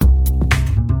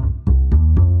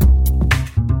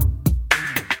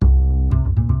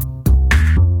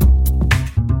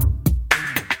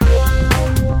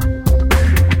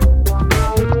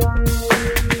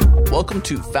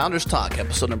to Founders Talk,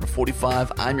 episode number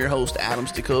 45. I'm your host, Adam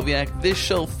Stacoviak. This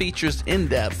show features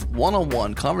in-depth,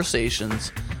 one-on-one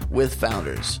conversations with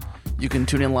founders. You can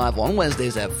tune in live on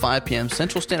Wednesdays at 5 p.m.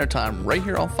 Central Standard Time right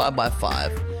here on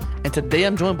 5x5. And today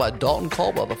I'm joined by Dalton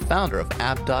Caldwell, the founder of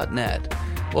App.net.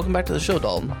 Welcome back to the show,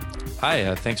 Dalton.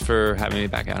 Hi, thanks for having me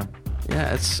back, Adam.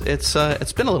 Yeah,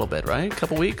 it's been a little bit, right? A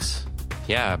couple weeks?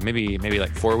 Yeah, maybe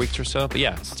like 4 weeks or so. But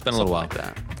yeah, it's been a little while. Like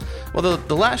that. Well,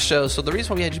 the last show, so the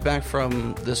reason why we had you back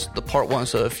from the part one,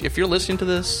 so if you're listening to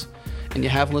this and you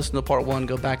haven't listened to part one,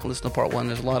 go back and listen to part one.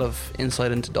 There's a lot of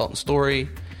insight into Dalton's story.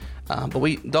 But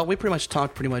we pretty much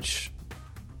talked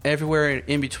everywhere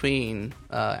in between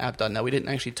App.net. We didn't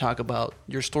actually talk about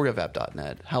your story of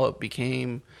App.net, how it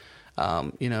became,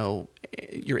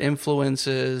 your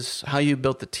influences, how you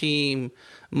built the team,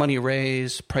 money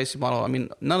raised, pricing model. I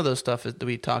mean, none of those stuff that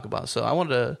we talk about. So I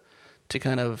wanted to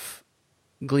kind of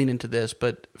glean into this.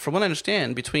 But from what I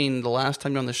understand, between the last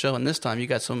time you're on the show and this time, you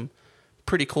got some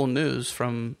pretty cool news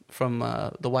from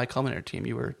the Y Combinator team.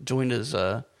 You joined as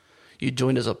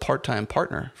a part-time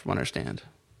partner, from what I understand.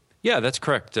 Yeah, that's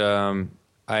correct. I've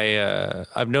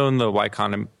known the Y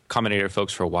Combinator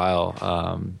folks for a while.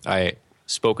 I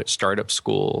spoke at startup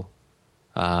school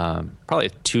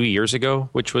probably 2 years ago,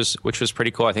 which was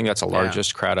pretty cool. I think that's the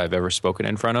largest crowd I've ever spoken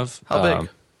in front of. How big?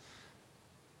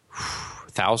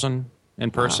 1,000 in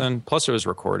person. Wow. Plus, it was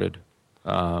recorded.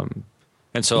 And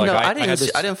so, I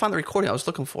didn't find the recording. I was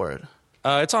looking for it.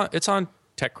 It's on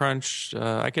TechCrunch.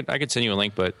 I could send you a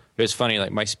link, but it was funny.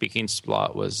 Like my speaking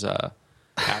slot was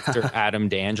after Adam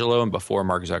D'Angelo and before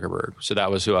Mark Zuckerberg. So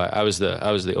that was who I was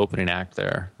the opening act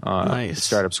there. Nice.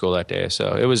 Startup school that day.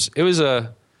 So it was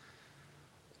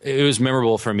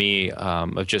memorable for me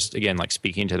of just again like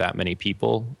speaking to that many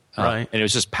people. Right. And it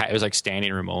was like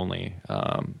standing room only.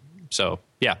 So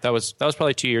yeah, that was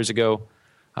probably 2 years ago.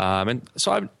 And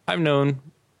so I've known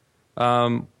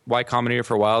Y Combinator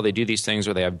for a while. They do these things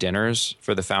where they have dinners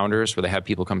for the founders, where they have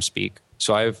people come speak.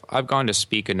 So I've gone to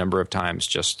speak a number of times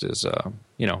just as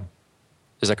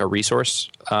like a resource.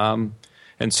 And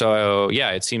so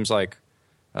yeah, it seems like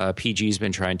PG's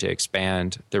been trying to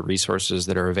expand the resources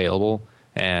that are available,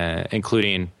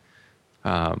 including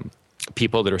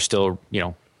people that are still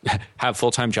have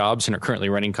full-time jobs and are currently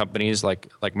running companies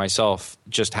like myself.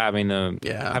 Just having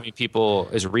people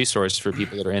as a resource for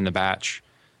people that are in the batch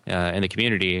in the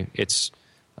community. It's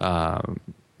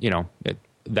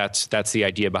that's the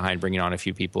idea behind bringing on a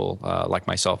few people like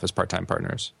myself as part-time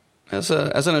partners. As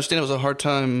I understand, it was a hard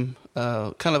time,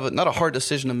 not a hard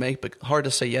decision to make, but hard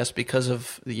to say yes because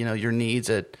of your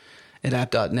needs at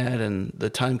App.net and the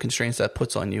time constraints that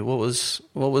puts on you. What was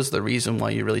the reason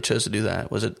why you really chose to do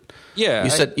that? Was it? Yeah,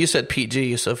 you said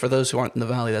PG. So for those who aren't in the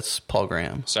Valley, that's Paul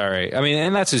Graham. Sorry, I mean,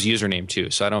 and that's his username too.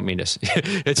 So I don't mean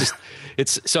to.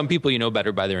 It's some people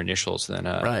better by their initials than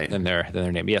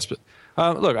their name. Yes, but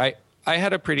look, I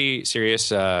had a pretty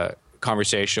serious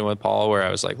conversation with Paul where I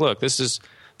was like, look, this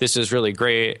is really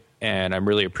great, and I'm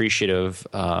really appreciative.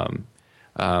 I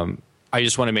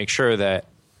just want to make sure that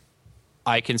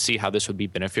I can see how this would be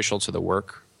beneficial to the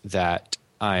work that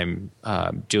I'm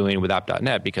doing with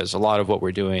App.net, because a lot of what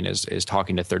we're doing is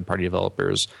talking to third-party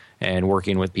developers and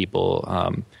working with people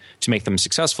to make them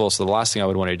successful. So the last thing I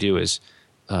would want to do is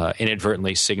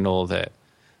inadvertently signal that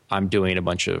I'm doing a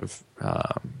bunch of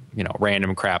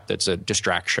random crap that's a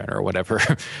distraction or whatever.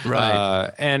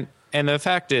 Right. And the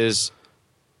fact is,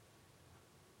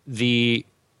 the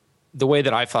way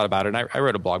that I thought about it, and I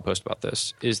wrote a blog post about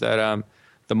this, is that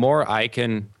the more I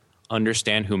can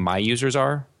understand who my users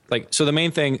are, so the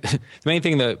main thing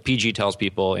that PG tells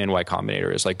people in Y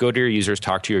Combinator is go to your users,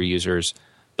 talk to your users,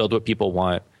 build what people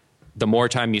want. The more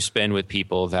time you spend with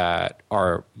people that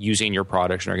are using your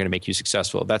products and are going to make you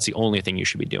successful, that's the only thing you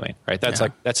should be doing, right?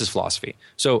 That's his philosophy.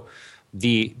 So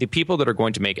the people that are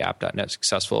going to make App.net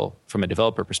successful from a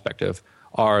developer perspective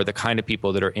are the kind of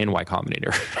people that are in Y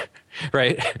Combinator,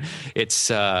 right?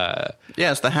 It's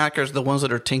it's the hackers, the ones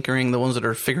that are tinkering, the ones that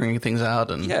are figuring things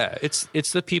out, and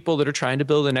it's the people that are trying to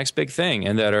build the next big thing,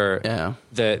 and that are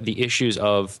the issues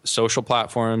of social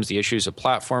platforms, the issues of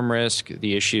platform risk,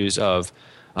 the issues of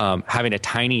having a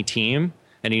tiny team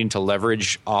and needing to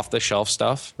leverage off the shelf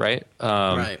stuff, right?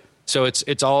 Right. So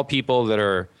it's all people that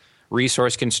are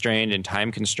resource constrained and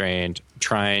time constrained,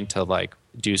 trying to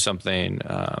do something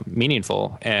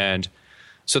meaningful. And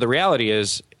so the reality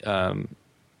is a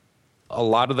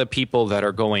lot of the people that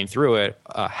are going through it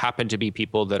happen to be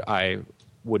people that I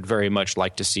would very much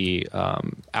like to see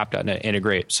App.net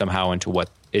integrate somehow into what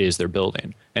it is they're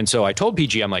building. And so I told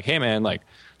PG, I'm like, hey man,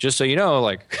 just so you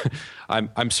know,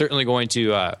 I'm certainly going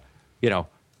to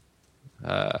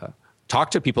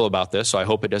talked to people about this, so I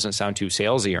hope it doesn't sound too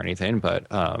salesy or anything, but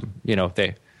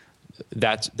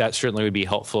that certainly would be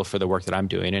helpful for the work that I'm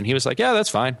doing. And he was like, yeah, that's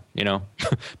fine.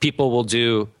 People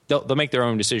they'll make their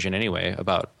own decision anyway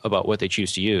about what they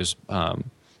choose to use.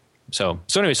 So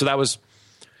that was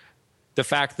the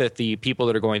fact that the people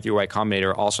that are going through Y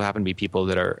Combinator also happen to be people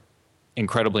that are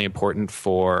incredibly important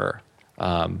for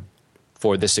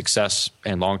the success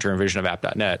and long-term vision of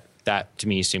app.net. That to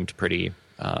me seemed pretty,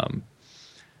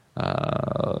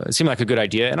 it seemed like a good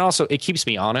idea. And also it keeps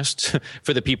me honest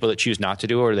for the people that choose not to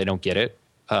do it or they don't get it.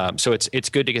 So it's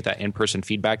good to get that in-person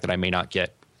feedback that I may not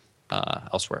get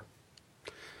elsewhere.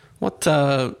 What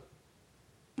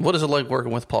is it like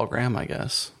working with Paul Graham, I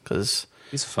guess? Because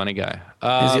he's a funny guy.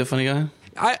 Is he a funny guy?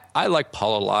 I like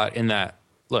Paul a lot in that,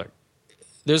 look,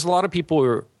 there's a lot of people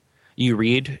who you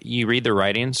read their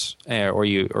writings or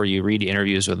you read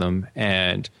interviews with them,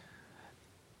 and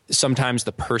sometimes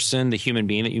the human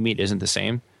being that you meet isn't the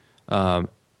same. And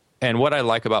what I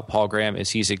like about Paul Graham is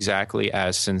he's exactly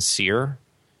as sincere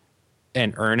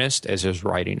and earnest as his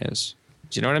writing is.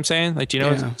 Do you know what I'm saying? Like, do you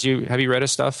know? Yeah. Have you read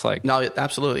his stuff? Like, no,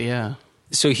 absolutely, yeah.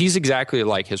 So he's exactly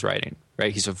like his writing,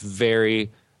 right? He's a very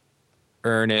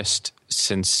earnest,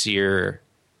 sincere,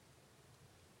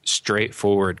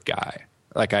 straightforward guy.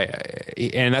 Like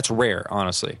and that's rare,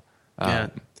 honestly. Yeah.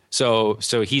 So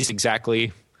he's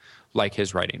exactly like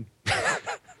his writing.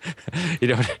 I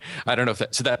don't know if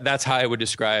that's how I would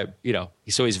describe. So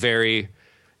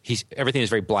everything is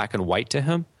very black and white to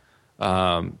him.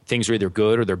 Things are either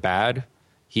good or they're bad.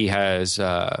 He has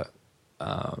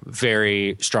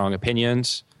very strong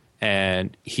opinions,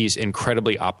 and he's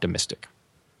incredibly optimistic.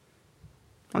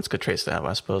 That's good traits to have,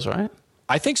 I suppose, right?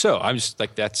 I think so. I'm just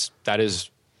like that is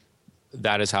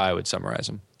how I would summarize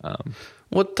him.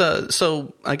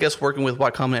 So I guess working with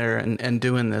Y Combinator and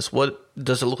doing this, what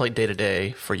does it look like day to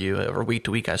day for you, or week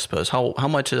to week, I suppose? How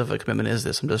much of a commitment is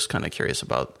this? I'm just kind of curious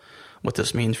about what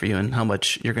this means for you and how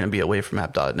much you're going to be away from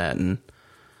app.net. And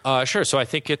sure. So I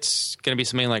think it's going to be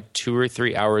something like 2 or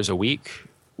 3 hours a week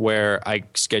where I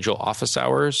schedule office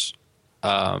hours.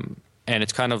 And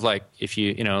it's kind of like if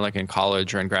like in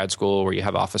college or in grad school where you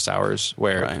have office hours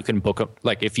where you can book up,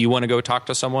 like if you want to go talk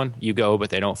to someone, you go, but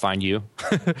they don't find you.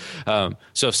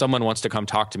 So if someone wants to come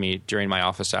talk to me during my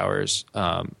office hours,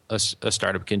 a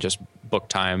startup can just book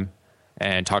time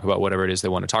and talk about whatever it is they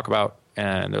want to talk about.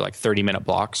 And they're like 30-minute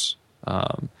blocks.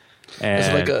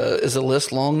 Is a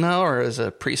list long now, or is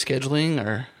it pre-scheduling,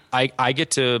 or? I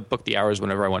get to book the hours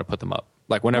whenever I want to put them up.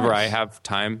 Like whenever Nice. I have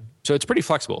time. So it's pretty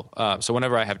flexible. So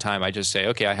whenever I have time, I just say,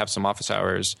 okay, I have some office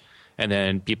hours, and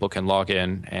then people can log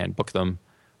in and book them.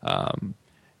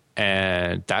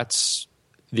 And that's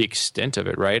the extent of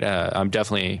it, right? I'm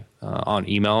definitely on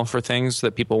email for things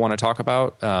that people want to talk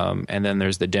about. And then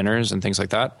there's the dinners and things like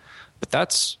that. But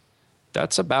that's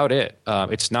about it.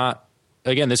 It's not,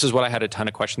 again, this is what I had a ton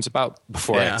of questions about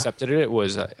before I accepted it. It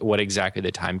was what exactly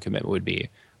the time commitment would be.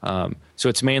 So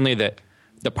it's mainly that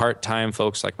the part-time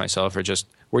folks like myself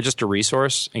we're just a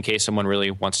resource in case someone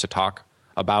really wants to talk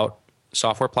about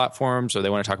software platforms or they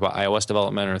want to talk about iOS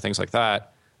development or things like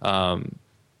that. We're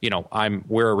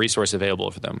a resource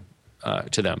available for them,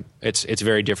 to them. It's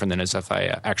very different than as if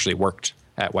I actually worked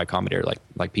at Y Combinator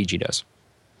like PG does.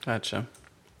 Gotcha.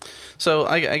 So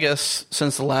I guess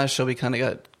since the last show, we kind of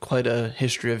got quite a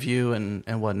history of you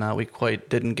and whatnot. We quite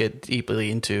didn't get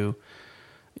deeply into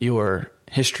your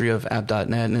history of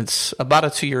app.net, and it's about a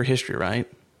 2-year history, right?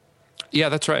 Yeah,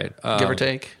 that's right. Give or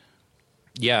take.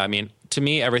 Yeah, I mean, to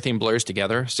me, everything blurs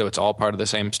together, so it's all part of the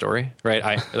same story,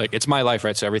 right? It's my life,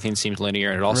 right? So everything seems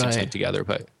linear, and it all seems linked together.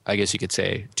 But I guess you could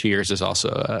say 2 years is also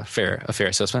a fair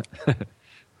assessment.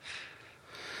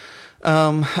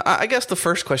 I guess the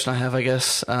first question I have,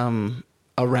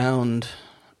 around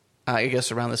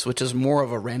this, which is more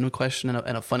of a random question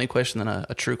and a funny question than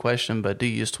a true question, but do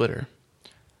you use Twitter?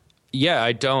 Yeah,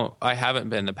 I don't. I haven't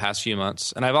been the past few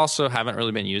months. And I've also haven't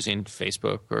really been using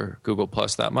Facebook or Google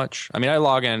Plus that much. I mean, I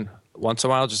log in once in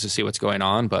a while just to see what's going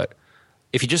on. But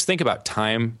if you just think about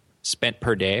time spent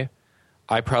per day,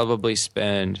 I probably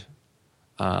spend,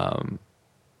 more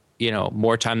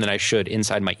time than I should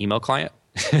inside my email client,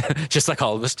 just like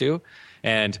all of us do.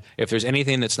 And if there's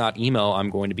anything that's not email I'm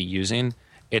going to be using,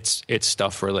 it's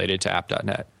stuff related to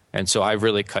app.net. And so I've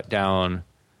really cut down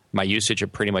my usage of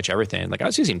pretty much everything. Like I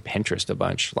was using Pinterest a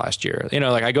bunch last year.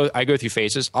 I go through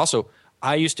phases. Also,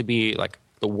 I used to be like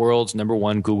the world's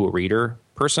 #1 Google Reader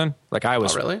person. Like I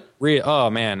was really? Oh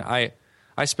man, I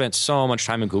spent so much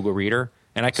time in Google Reader,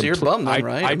 and so you're bummed then,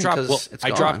 right? I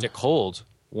dropped it cold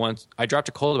once. I dropped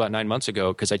it cold about 9 months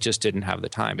ago because I just didn't have the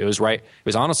time. It was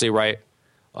honestly right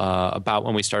about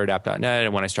when we started app.net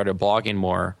and when I started blogging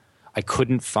more. I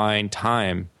couldn't find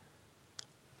time.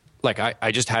 Like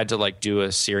I just had to like do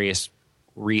a serious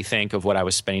rethink of what I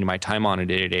was spending my time on a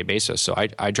day-to-day basis. So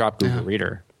I dropped Google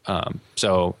Reader.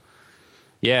 So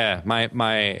yeah,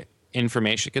 my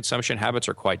information consumption habits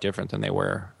are quite different than they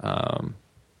were,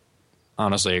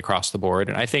 honestly, across the board.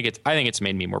 And I think it's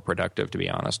made me more productive, to be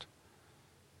honest.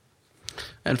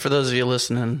 And for those of you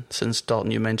listening, since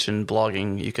Dalton, you mentioned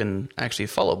blogging, you can actually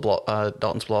follow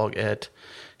Dalton's blog at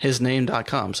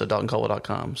hisname.com, so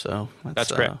daltoncaldwell.com. So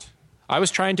that's correct. I was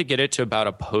trying to get it to about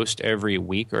a post every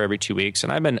week or every 2 weeks,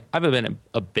 and I've been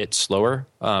a bit slower,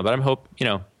 but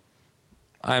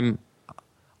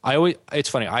it's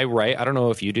funny. I write. I don't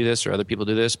know if you do this or other people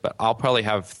do this, but I'll probably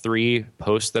have 3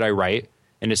 posts that I write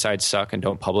and decide suck and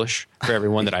don't publish for every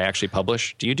one that I actually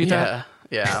publish. Do you do that?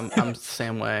 Yeah, I'm the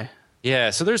same way.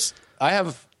 Yeah, so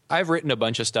I've written a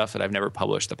bunch of stuff that I've never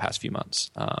published the past few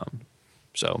months.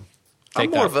 So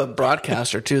I'm more of a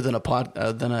broadcaster too than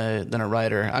a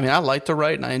writer. I mean, I like to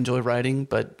write and I enjoy writing,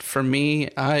 but for me,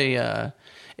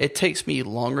 it takes me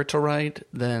longer to write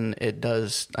than it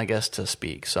does, I guess, to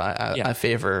speak. So I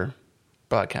favor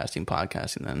podcasting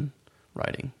than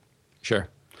writing. Sure.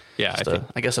 Yeah,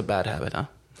 I guess a bad habit, huh?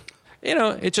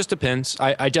 It just depends.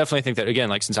 I definitely think that, again,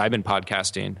 like since I've been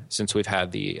podcasting, since we've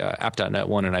had the app.net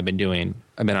one, and I've been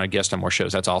on a guest on more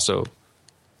shows, that's also,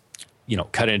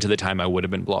 cut into the time I would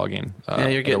have been blogging. Yeah,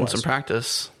 you're getting some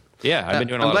practice. Yeah, I've been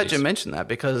doing a lot of these. I'm glad you mentioned that,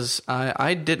 because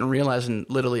I didn't realize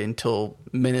literally until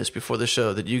minutes before the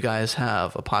show that you guys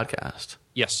have a podcast.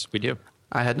 Yes, we do.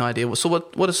 I had no idea. So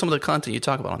what is some of the content you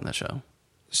talk about on that show?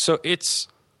 So it's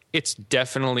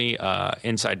definitely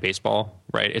inside baseball,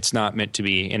 right? It's not meant to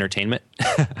be entertainment.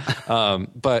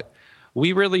 But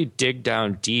we really dig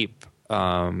down deep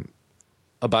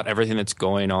about everything that's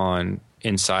going on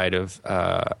inside of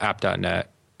app.net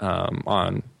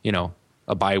on,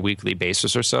 a bi-weekly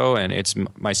basis or so. And it's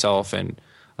myself and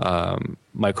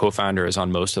my co-founder is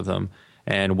on most of them.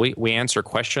 And we answer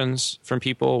questions from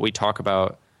people. We talk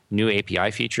about new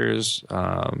API features.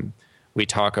 We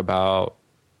talk about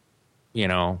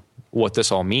what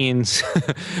this all means.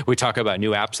 We talk about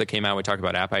new apps that came out. We talk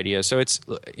about app ideas. So it's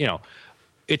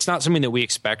not something that we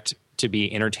expect to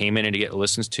be entertainment and to get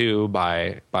listens to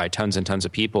by tons and tons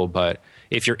of people. But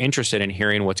if you're interested in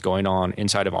hearing what's going on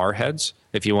inside of our heads,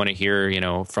 if you want to hear,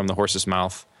 from the horse's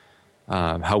mouth,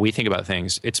 how we think about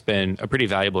things, it's been a pretty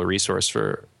valuable resource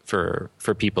for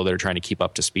people that are trying to keep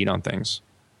up to speed on things.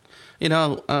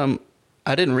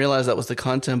 I didn't realize that was the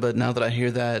content, but now that I hear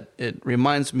that, it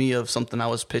reminds me of something I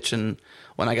was pitching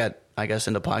when I got, I guess,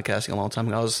 into podcasting a long time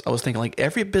ago. I was thinking, like,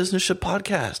 every business should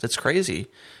podcast. It's crazy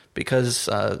because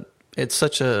it's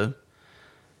such a...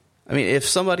 I mean, if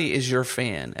somebody is your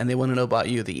fan and they want to know about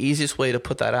you, the easiest way to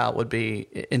put that out would be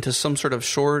into some sort of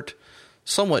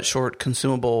somewhat short,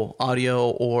 consumable audio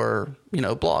or,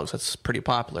 blogs. That's pretty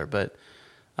popular, but...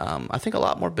 I think a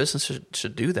lot more businesses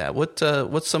should do that.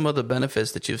 What's some of the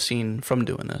benefits that you've seen from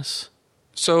doing this?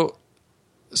 So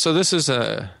this is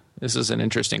an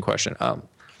interesting question.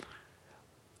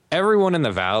 Everyone in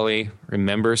the Valley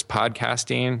remembers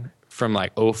podcasting from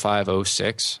like 05,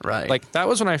 06. Right. Like that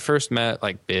was when I first met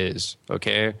like Biz.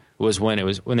 Okay, was when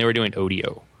they were doing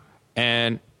audio,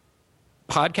 and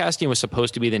podcasting was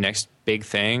supposed to be the next big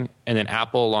thing, and then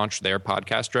Apple launched their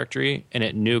podcast directory, and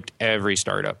it nuked every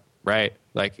startup. Right.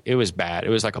 Like it was bad. It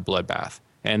was like a bloodbath.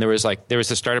 And there was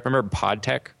a startup, remember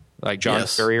PodTech, like John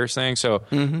Furrier's thing. So,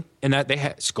 and that they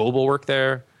had Scoble work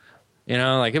there,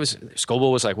 like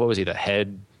Scoble was like, what was he, the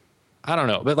head? I don't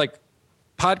know. But like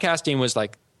podcasting was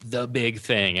like the big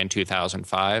thing in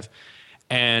 2005.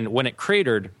 And when it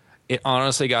cratered, it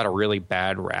honestly got a really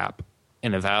bad rap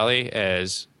in the Valley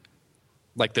as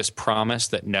like this promise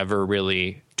that never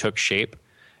really took shape.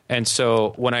 And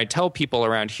so when I tell people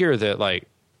around here that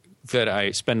I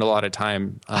spend a lot of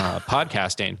time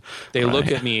podcasting, they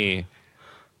look at me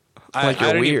like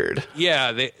you're weird.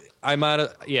 I might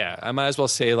as well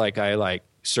say like I like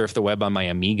surf the web on my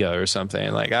Amiga or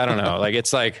something. Like I don't know. Like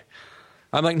it's like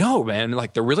I'm like, no, man.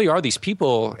 Like there really are these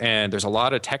people, and there's a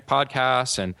lot of tech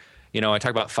podcasts, and I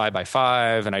talk about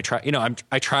 5x5, and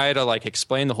I try to like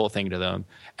explain the whole thing to them,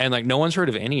 and like no one's heard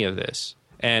of any of this,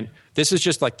 and this is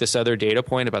just like this other data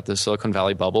point about the Silicon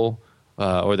Valley bubble.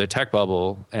 Or the tech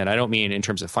bubble, and I don't mean in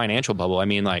terms of financial bubble. I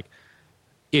mean like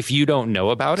if you don't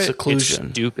know about it, seclusion.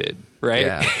 It's stupid, right?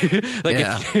 Yeah.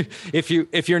 Like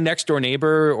if your next door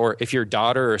neighbor or if your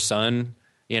daughter or son,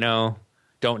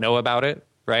 don't know about it,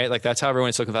 right? Like that's how everyone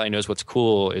in Silicon Valley knows what's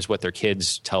cool is what their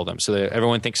kids tell them. So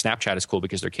everyone thinks Snapchat is cool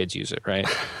because their kids use it, right?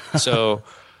 So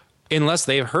unless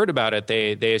they've heard about it,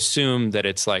 they assume that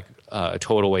it's like a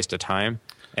total waste of time.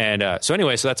 And so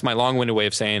that's my long-winded way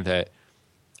of saying that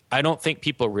I don't think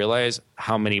people realize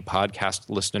how many podcast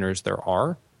listeners there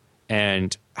are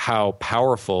and how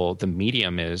powerful the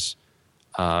medium is.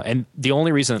 And the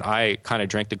only reason that I kind of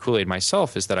drank the Kool-Aid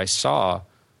myself is that I saw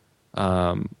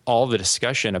all the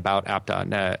discussion about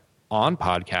app.net on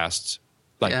podcasts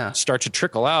start to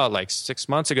trickle out like 6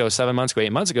 months ago, 7 months ago,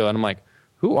 8 months ago. And I'm like,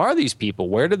 who are these people?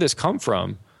 Where did this come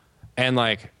from? And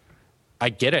like, I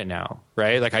get it now,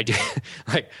 right? Like I did,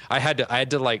 like I had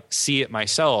to like see it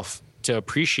myself to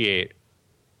appreciate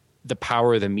the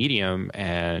power of the medium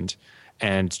and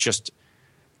just,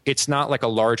 it's not like a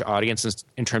large audience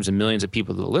in terms of millions of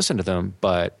people that listen to them,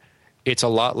 but it's a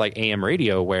lot like AM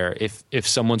radio where if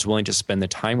someone's willing to spend the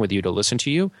time with you to listen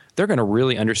to you, they're going to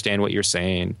really understand what you're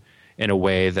saying in a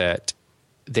way that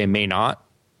they may not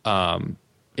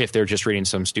if they're just reading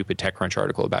some stupid TechCrunch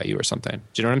article about you or something.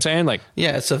 Do you know what I'm saying? Like,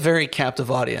 yeah, it's a very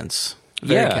captive audience.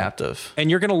 Very captive.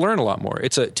 And you're going to learn a lot more.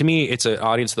 To me, it's an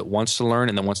audience that wants to learn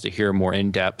and that wants to hear more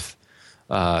in-depth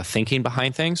thinking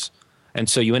behind things. And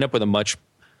so you end up with a much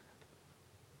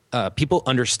people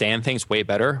understand things way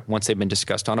better once they've been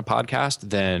discussed on a podcast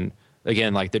than,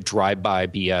 again, like the drive-by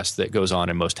BS that goes on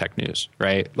in most tech news,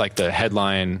 right? Like the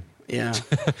headline. Yeah.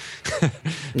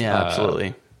 Yeah,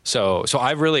 absolutely. So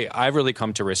I've really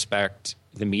come to respect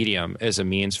the medium as a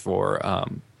means for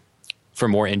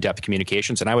more in-depth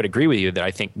communications. And I would agree with you that I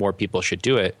think more people should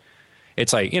do it.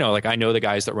 It's like, like I know the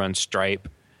guys that run Stripe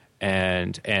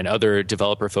and other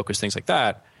developer-focused things like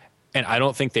that, and I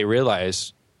don't think they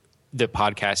realize that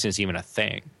podcasting is even a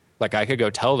thing. Like I could go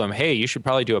tell them, hey, you should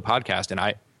probably do a podcast, and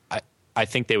I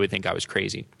think they would think I was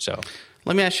crazy. So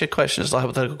let me ask you a question, just a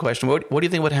hypothetical question. What do you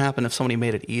think would happen if somebody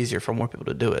made it easier for more people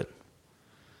to do it?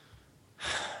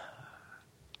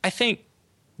 I think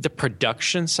the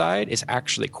production side is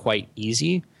actually quite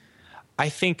easy. I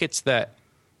think it's that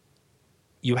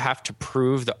you have to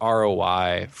prove the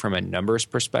ROI from a numbers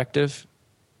perspective,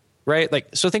 right? Like,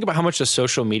 so think about how much the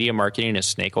social media marketing is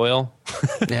snake oil.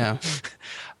 Yeah.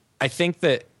 I think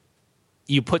that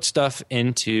you put stuff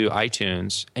into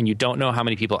iTunes and you don't know how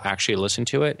many people actually listen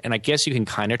to it. And I guess you can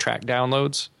kind of track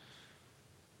downloads.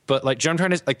 But like, I'm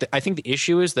trying to, like, I think the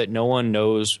issue is that no one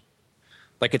knows,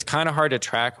 like, it's kind of hard to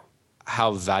track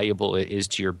how valuable it is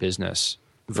to your business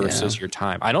versus your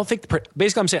time. I don't think,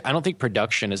 basically I'm saying, I don't think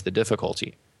production is the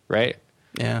difficulty, right?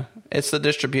 Yeah. It's the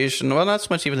distribution. Well, not so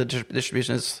much even the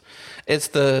distribution.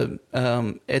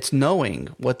 It's knowing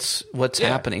what's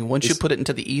happening. Once you put it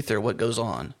into the ether, what goes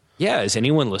on. Yeah. Is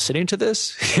anyone listening to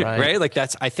this? Right? Like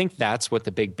I think that's what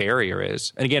the big barrier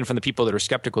is. And again, from the people that are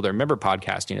skeptical that remember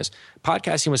podcasting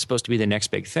was supposed to be the next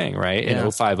big thing, right?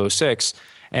 In 05, 06.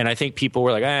 And I think people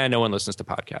were like, no one listens to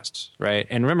podcasts, right?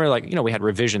 And remember, like, we had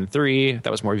Revision 3,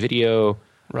 that was more video.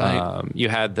 Right. You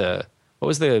had what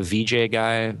was the VJ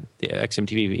guy, the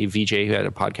XMTV VJ who had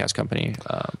a podcast company?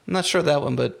 I'm not sure that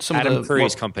one, but Adam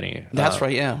Curry's company. That's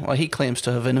right, yeah. Well, he claims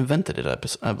to have invented it,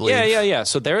 I believe. Yeah.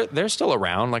 So they're still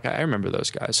around. Like, I remember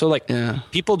those guys. So, like,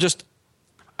 people just,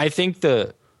 I think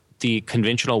the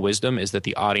conventional wisdom is that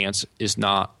the audience is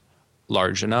not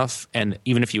large enough, and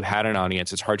even if you had an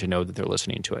audience, it's hard to know that they're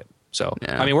listening to it. So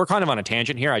I mean, we're kind of on a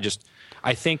tangent here.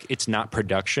 I think it's not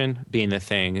production being the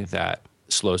thing that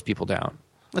slows people down.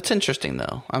 That's interesting,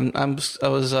 though. I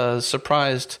was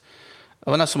surprised.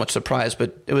 Well, not so much surprised,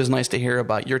 but it was nice to hear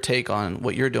about your take on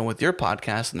what you're doing with your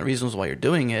podcast and the reasons why you're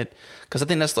doing it. Because I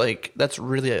think that's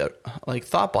really like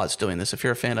Thoughtbot's doing this. If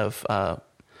you're a fan of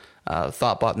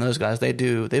Thoughtbot and those guys, they've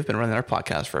been running their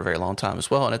podcast for a very long time as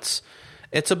well, and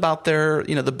it's about their,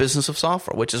 the business of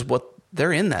software, which is what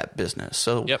they're in that business.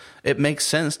 So it makes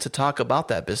sense to talk about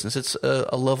that business. It's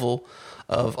a level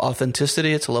of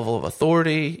authenticity. It's a level of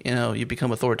authority. You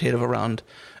become authoritative around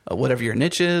whatever your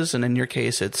niche is. And in your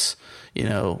case, it's,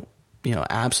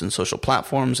 apps and social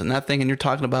platforms and that thing. And you're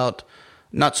talking about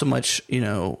not so much,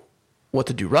 what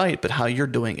to do right, but how you're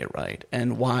doing it right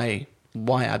and why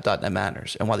app.net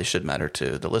matters and why they should matter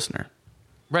to the listener.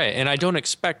 Right. And I don't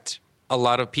expect a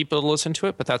lot of people to listen to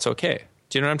it, but that's okay.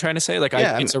 Do you know what I'm trying to say? Like,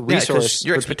 it's a resource.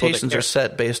 Your expectations are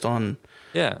set based on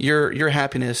your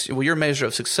happiness. Well, your measure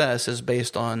of success is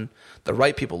based on the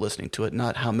right people listening to it,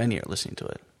 not how many are listening to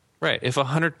it. Right. If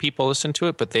 100 people listen to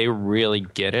it, but they really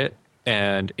get it,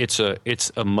 and it's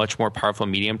a much more powerful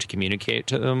medium to communicate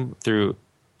to them through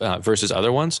versus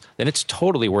other ones, then it's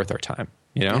totally worth our time.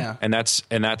 And that's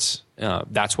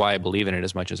why I believe in it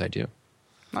as much as I do.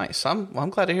 Nice. I'm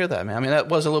glad to hear that, man. I mean, that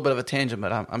was a little bit of a tangent,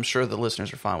 but I'm sure the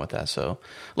listeners are fine with that. So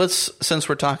since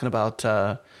we're talking about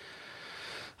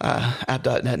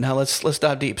App.net. Now let's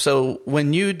dive deep. So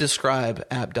when you describe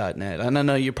app.net, and I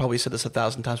know you probably said this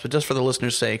 1,000 times, but just for the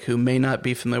listeners' sake who may not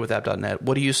be familiar with app.net,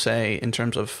 what do you say in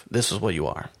terms of this is what you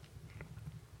are?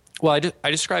 Well,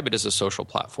 I describe it as a social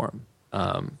platform.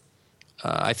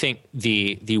 I think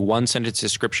the one sentence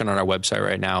description on our website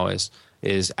right now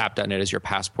is app.net is your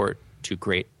passport to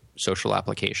great social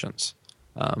applications.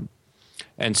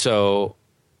 And so,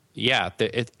 yeah,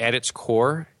 at its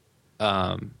core,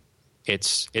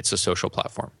 it's a social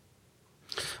platform.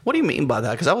 What do you mean by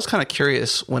that? Because I was kind of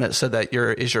curious when it said that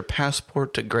is your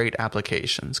passport to great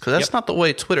applications, because that's not the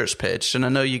way Twitter's pitched. And I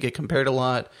know you get compared a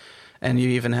lot, and you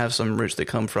even have some roots that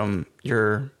come from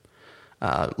your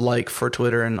like for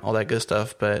Twitter and all that good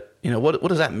stuff. But what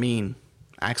does that mean?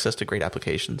 Access to great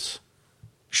applications.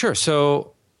 Sure.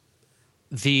 So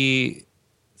the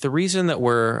reason that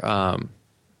we're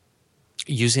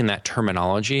using that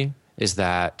terminology is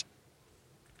that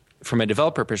from a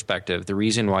developer perspective, the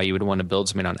reason why you would want to build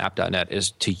something on app.net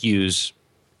is to use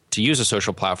a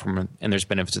social platform, and there's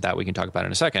benefits of that we can talk about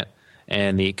in a second.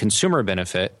 And the consumer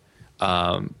benefit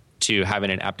to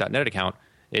having an app.net account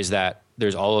is that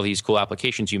there's all of these cool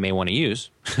applications you may want to use.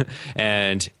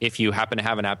 And if you happen to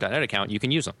have an app.net account, you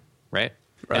can use them, right?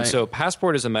 And so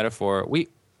passport is a metaphor. We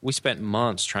spent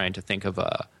months trying to think of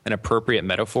an appropriate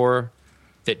metaphor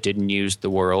that didn't use the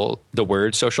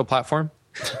word social platform.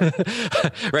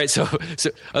 Right. So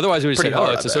otherwise we would say,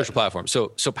 it's a social platform. So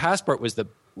passport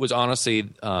was honestly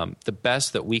the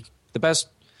best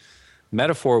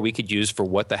metaphor we could use for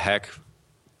what the heck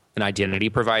an identity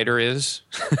provider is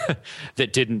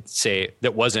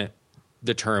that wasn't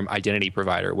the term identity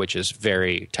provider, which is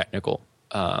very technical.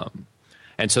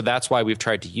 And so that's why we've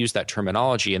tried to use that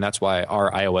terminology, and that's why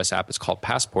our iOS app is called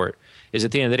Passport, is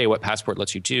at the end of the day, what Passport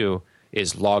lets you do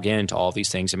is log into all these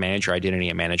things and manage your identity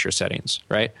and manage your settings,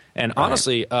 right? And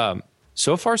honestly,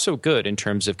 so far so good in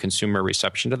terms of consumer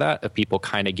reception to that, of people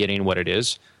kind of getting what it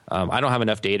is. I don't have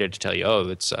enough data to tell you,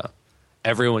 it's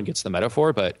everyone gets the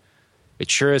metaphor, but it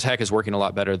sure as heck is working a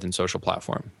lot better than social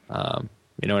platform.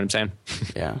 You know what I'm saying?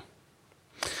 Yeah.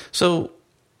 So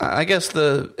I guess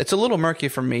it's a little murky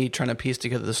for me trying to piece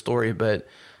together the story, but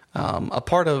a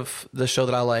part of the show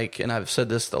that I like, and I've said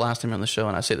this the last time on the show,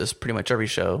 and I say this pretty much every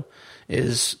show,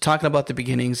 is talking about the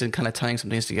beginnings and kind of tying some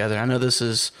things together. I know this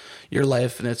is your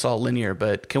life and it's all linear,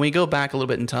 but can we go back a little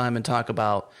bit in time and talk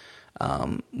about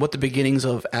what the beginnings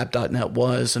of app.net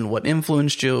was and what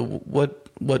influenced you,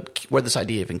 where this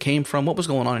idea even came from, what was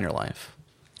going on in your life?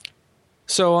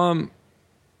 So,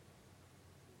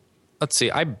 let's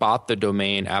see, I bought the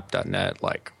domain app.net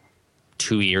like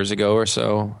 2 years ago or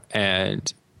so,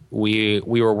 and we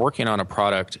were working on a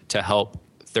product to help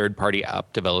third-party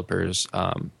app developers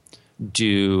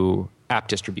do app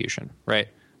distribution, right?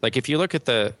 Like if you look at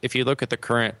the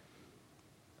current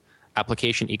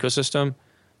application ecosystem,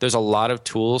 there's a lot of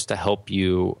tools to help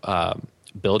you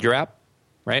build your app,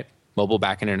 right? Mobile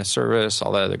backend and a service,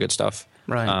 all that other good stuff.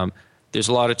 Right. There's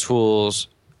a lot of tools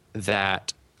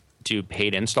that do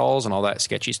paid installs and all that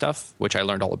sketchy stuff, which I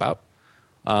learned all about.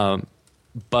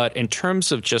 But in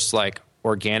terms of just like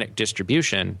organic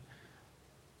distribution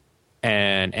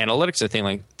and analytics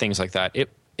and things like that, it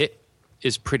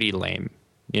is pretty lame,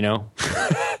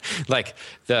 like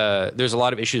there's a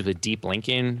lot of issues with deep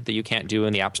linking that you can't do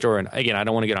in the App Store. And again, I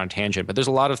don't want to get on a tangent, but there's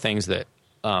a lot of things that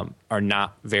are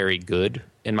not very good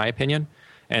in my opinion.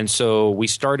 And so we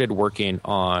started working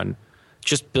on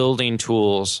just building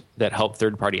tools that help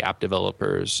third-party app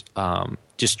developers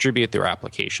distribute their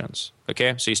applications.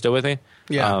 Okay, so you still with me?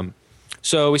 Yeah.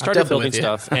 So we started building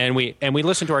stuff, and we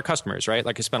listened to our customers, right?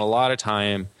 Like I spent a lot of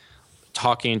time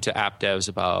talking to app devs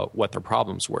about what their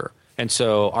problems were. And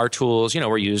so our tools,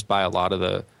 were used by a lot of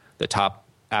the top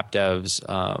app devs,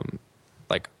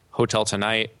 like Hotel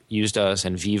Tonight used us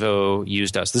and Vivo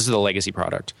used us. This is the legacy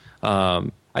product.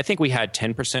 I think we had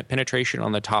 10% penetration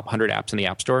on the top 100 apps in the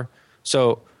App Store.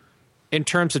 So in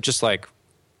terms of just like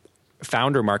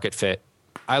founder market fit,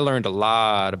 I learned a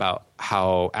lot about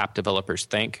how app developers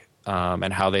think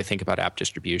and how they think about app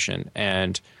distribution.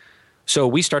 And so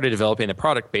we started developing the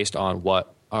product based on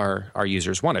what our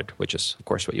users wanted, which is, of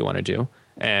course, what you want to do.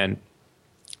 And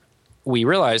we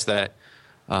realized that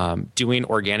doing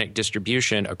organic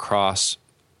distribution across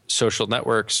social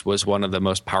networks was one of the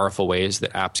most powerful ways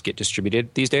that apps get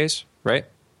distributed these days, right?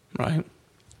 Right.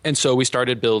 And so we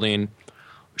started building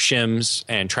shims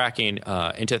and tracking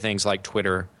into things like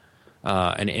Twitter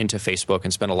and into Facebook,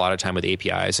 and spent a lot of time with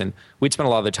APIs. And we'd spent a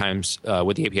lot of the times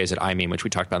with the APIs at iMeme, which we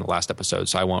talked about in the last episode,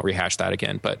 so I won't rehash that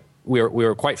again. But we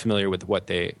were quite familiar with what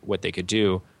they could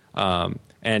do.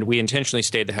 And we intentionally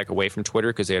stayed the heck away from Twitter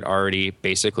because they had already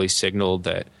basically signaled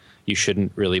that you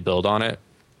shouldn't really build on it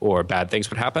or bad things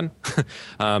would happen.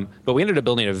 But we ended up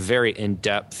building a very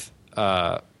in-depth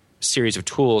series of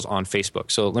tools on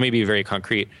Facebook. So let me be very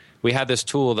concrete. We had this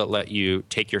tool that let you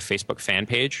take your Facebook fan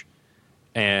page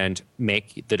and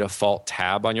make the default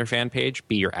tab on your fan page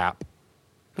be your app.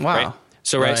 Wow. Right?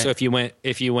 So so if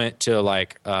you went to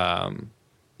like what's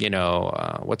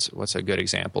a good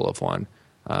example of one?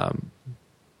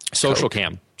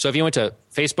 SocialCam. So if you went to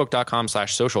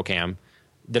facebook.com/socialcam,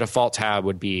 the default tab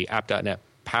would be app.net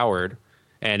powered,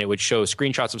 and it would show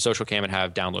screenshots of SocialCam and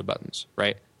have download buttons,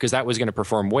 right? Because that was going to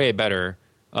perform way better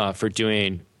for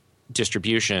doing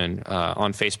distribution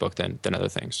on Facebook than other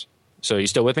things. So you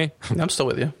still with me? I'm still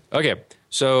with you. Okay.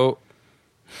 So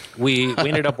we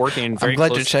ended up working very I'm glad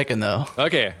close. you're checking, though.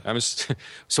 Okay.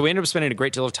 So we ended up spending a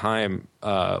great deal of time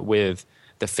with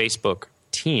the Facebook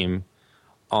team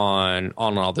on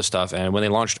all this stuff. And when they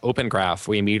launched Open Graph,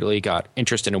 we immediately got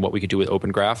interested in what we could do with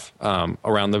Open Graph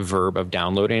around the verb of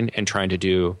downloading and trying to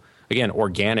do, again,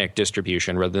 organic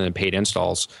distribution rather than paid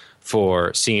installs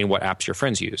for seeing what apps your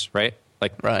friends use, right?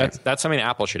 Like that's something that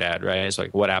Apple should add, right? It's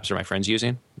like, what apps are my friends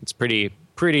using? It's pretty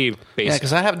basic. Yeah,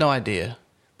 because I have no idea.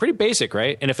 Pretty basic,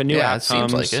 right? And if a new app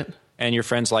comes like it. And your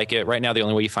friends like it, right now the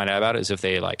only way you find out about it is if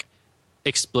they like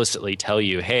explicitly tell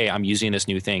you, hey, I'm using this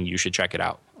new thing, you should check it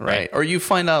out. Right. Or you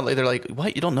find out later, like,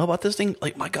 what, you don't know about this thing?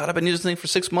 Like, my God, I've been using this thing for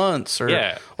 6 months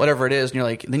or whatever it is. And you're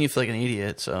like, then you feel like an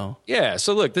idiot. So yeah.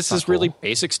 So look, this is really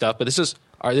basic stuff, but this is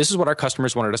what our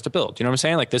customers wanted us to build. You know what I'm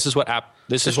saying? Like, this is what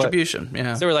distribution.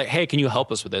 Yeah. So they were like, hey, can you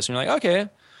help us with this? And you're like, okay.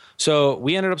 So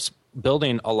we ended up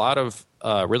building a lot of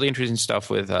really interesting stuff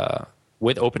with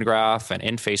Open Graph and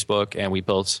in Facebook, and we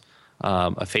built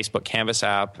a Facebook Canvas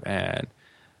app, and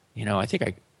I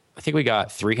think we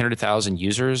got 300,000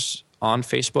 users on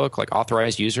Facebook, like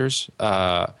authorized users.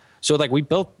 So like we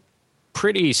built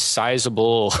pretty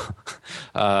sizable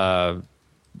app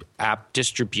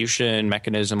distribution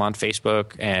mechanism on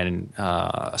Facebook, and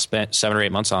spent 7 or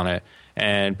 8 months on it.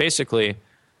 And basically,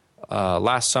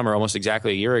 last summer, almost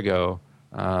exactly a year ago,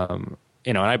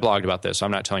 and I blogged about this, so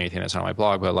I'm not telling you anything that's not on my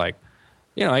blog, but like,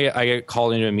 I get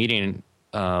called into a meeting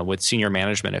with senior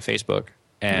management at Facebook.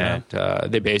 And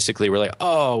they basically were like,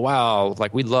 oh, wow,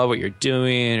 like, we love what you're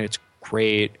doing. It's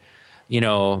great.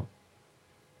 The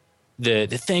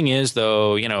thing is,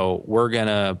 though, we're going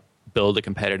to build a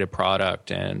competitive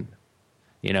product, and,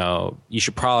 you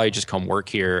should probably just come work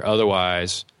here.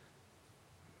 Otherwise,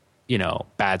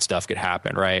 bad stuff could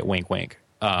happen, right? Wink, wink.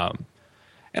 And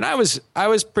I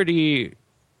was pretty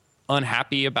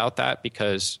unhappy about that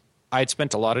because I'd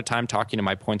spent a lot of time talking to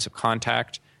my points of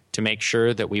contact to make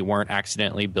sure that we weren't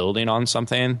accidentally building on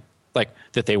something, like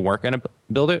that they weren't going to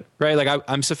build it, right? Like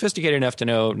I'm sophisticated enough to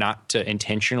know not to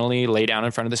intentionally lay down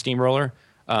in front of the steamroller,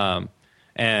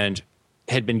 and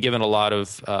had been given a lot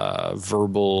of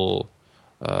verbal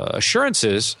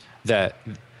assurances that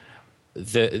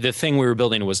the thing we were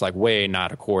building was like way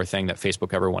not a core thing that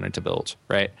Facebook ever wanted to build,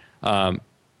 right?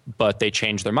 But they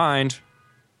changed their mind,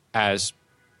 as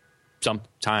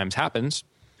sometimes happens.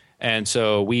 And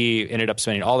so we ended up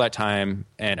spending all that time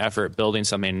and effort building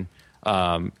something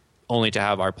only to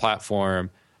have our platform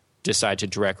decide to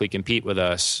directly compete with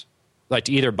us, like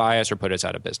to either buy us or put us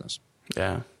out of business.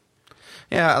 Yeah.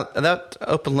 Yeah, that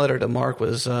open letter to Mark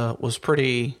was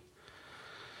pretty...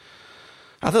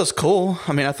 I thought it was cool.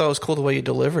 I mean, I thought it was cool the way you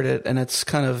delivered it, and it's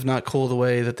kind of not cool the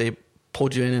way that they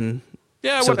pulled you in and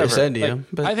said what they said to you.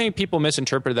 But I think people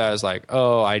misinterpret that as like,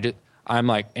 oh, I'm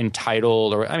like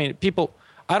entitled, or I mean, people...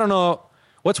 I don't know.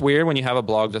 What's weird when you have a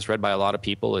blog that's read by a lot of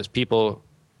people is people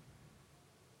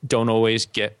don't always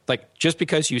get, like, just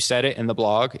because you said it in the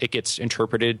blog, it gets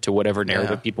interpreted to whatever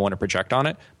narrative people want to project on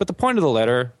it. But the point of the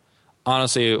letter,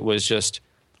 honestly, was just,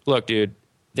 look, dude,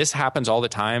 this happens all the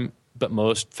time, but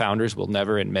most founders will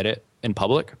never admit it in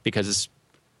public because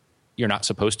you're not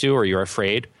supposed to, or you're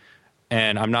afraid.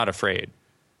 And I'm not afraid,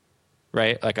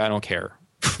 right? Like, I don't care.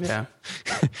 Yeah.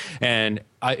 And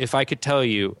if I could tell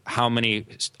you how many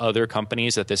other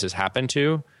companies that this has happened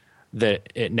to,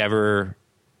 that it never,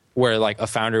 where like a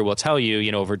founder will tell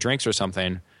you, over drinks or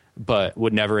something, but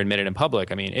would never admit it in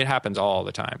public. I mean, it happens all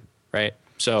the time, right?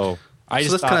 So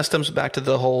this kind of stems back to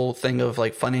the whole thing of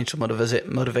like financial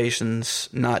motivations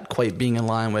not quite being in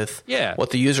line with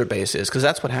what the user base is, because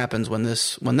that's what happens when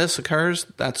this occurs.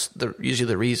 That's usually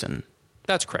the reason.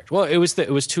 That's correct. Well, it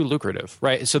was too lucrative,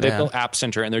 right? So they built App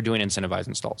Center and they're doing incentivized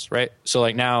installs, right? So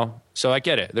like now, so I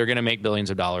get it. They're going to make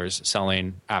billions of dollars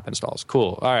selling app installs.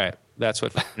 Cool. All right. That's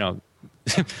what,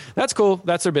 that's cool.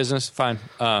 That's their business. Fine.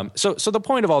 So the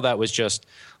point of all that was just,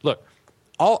 look,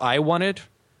 all I wanted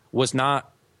was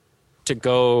not to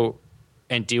go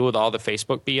and deal with all the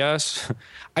Facebook BS.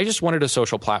 I just wanted a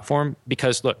social platform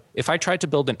because, look, if I tried to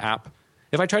build an app,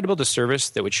 if I tried to build a service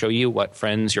that would show you what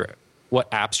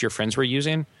apps your friends were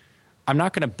using, I'm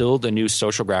not going to build a new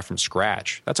social graph from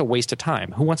scratch. That's a waste of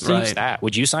time. Who wants to use that?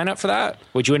 Would you sign up for that?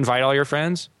 Would you invite all your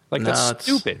friends? Like, that's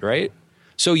stupid, right?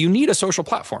 So you need a social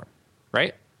platform,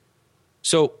 right?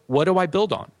 So what do I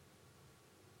build on?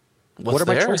 What are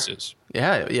my choices?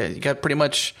 Yeah. You got pretty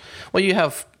much, well, you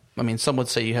have, I mean, some would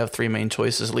say you have three main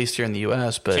choices, at least here in the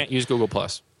US, but can't use Google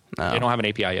Plus. No. They don't have an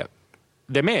API yet.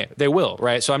 They will,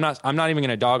 right? So I'm not even going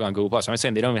to dog on Google Plus. I'm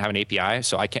saying they don't even have an API,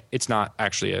 so it's not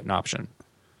actually an option.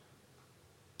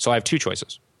 So I have two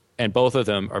choices, and both of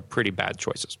them are pretty bad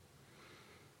choices.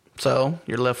 So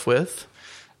you're left with?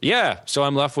 Yeah. So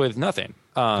I'm left with nothing.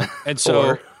 And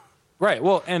so, right.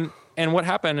 Well, and what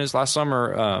happened is last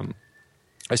summer,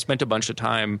 I spent a bunch of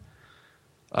time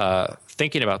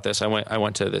thinking about this. I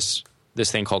went to this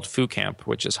thing called Foo Camp,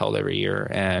 which is held every year,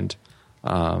 and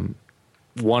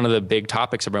one of the big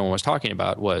topics everyone was talking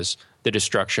about was the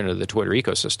destruction of the Twitter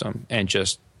ecosystem and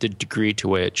just the degree to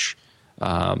which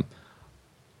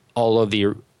all of the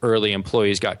early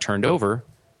employees got turned over,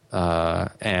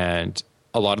 and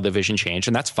a lot of the vision changed,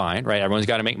 and that's fine, right? Everyone's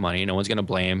got to make money. No one's going to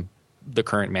blame the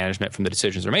current management from the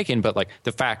decisions they're making. But like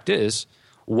the fact is,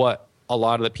 what a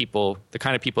lot of the people, the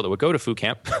kind of people that would go to Foo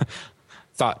Camp,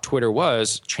 thought Twitter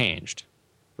was changed,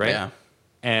 right? Yeah.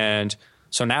 And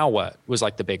so now what was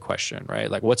like the big question,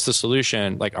 right? Like, what's the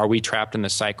solution? Like, are we trapped in the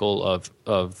cycle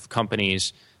of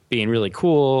companies being really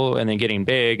cool and then getting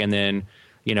big, and then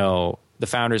the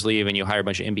founders leave and you hire a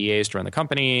bunch of MBAs to run the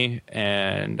company,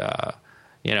 and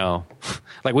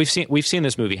like we've seen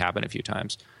this movie happen a few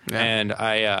times, and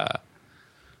a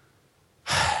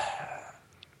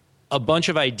bunch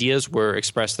of ideas were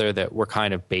expressed there that were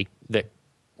kind of baked, that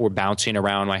were bouncing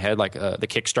around my head. Like the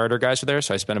Kickstarter guys were there,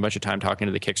 so I spent a bunch of time talking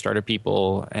to the Kickstarter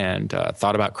people and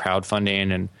thought about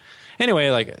crowdfunding. And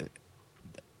anyway, like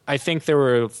I think there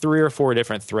were 3 or 4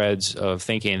 different threads of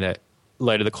thinking that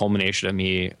led to the culmination of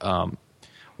me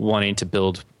wanting to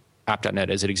build app.net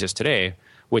as it exists today,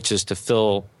 which is to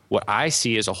fill what I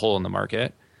see as a hole in the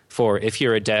market for if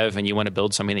you're a dev and you want to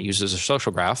build something that uses a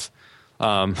social graph.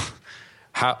 Not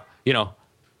a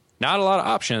lot of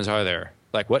options are there.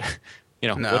 Like what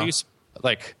No.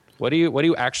 what are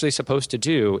you actually supposed to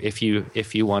do if you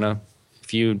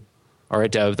are a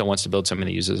dev that wants to build something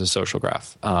that uses a social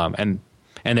graph, and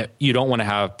that you don't want to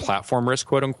have platform risk,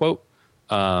 quote unquote.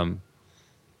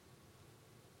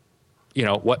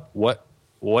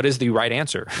 What is the right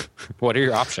answer? What are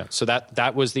your options? So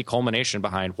that was the culmination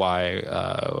behind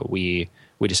why we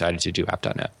decided to do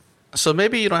app.net. So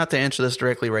maybe you don't have to answer this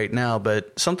directly right now,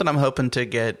 but something I'm hoping to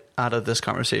get out of this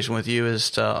conversation with you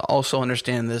is to also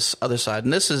understand this other side.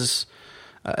 And this is,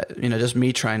 just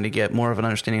me trying to get more of an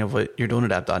understanding of what you're doing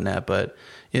at app.net. But,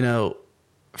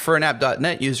 for an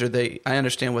app.net user, I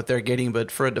understand what they're getting,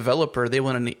 but for a developer, they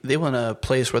want a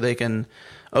place where they can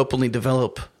openly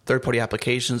develop third-party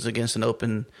applications against an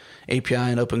open API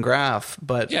and open graph.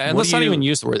 But yeah, and let's not even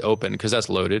use the word open because that's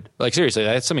loaded. Like seriously,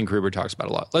 that's something Gruber talks about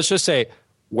a lot. Let's just say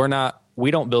we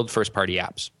don't build first-party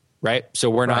apps, right?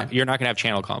 So you're not going to have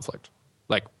channel conflict.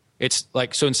 Like it's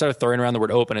like, so instead of throwing around the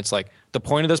word open, it's like the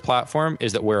point of this platform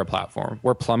is that we're a platform.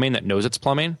 We're plumbing that knows it's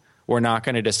plumbing. We're not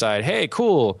going to decide, hey,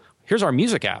 cool, here's our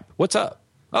music app. What's up?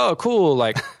 Oh, cool.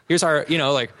 Like, here's our,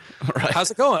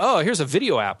 how's it going? Oh, here's a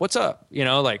video app. What's up?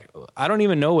 I don't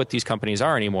even know what these companies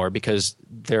are anymore because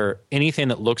they're anything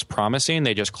that looks promising,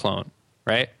 they just clone,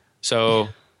 right? So,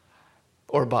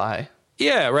 or buy.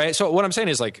 Yeah, right. So what I'm saying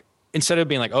is like, instead of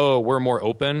being like, oh, we're more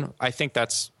open, I think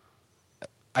that's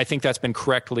been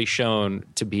correctly shown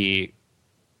to be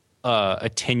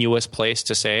a tenuous place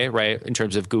to say, right? In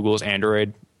terms of Google's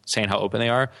Android saying how open they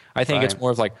are. I think it's more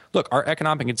of like, look, our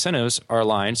economic incentives are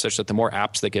aligned such that the more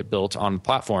apps that get built on the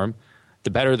platform,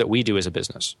 the better that we do as a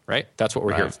business, right? That's what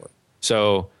we're here for.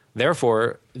 So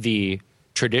therefore, the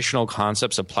traditional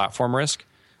concepts of platform risk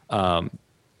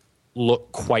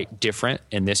look quite different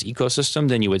in this ecosystem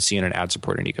than you would see in an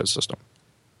ad-supported ecosystem.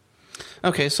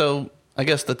 Okay, so I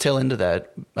guess the tail end of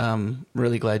that,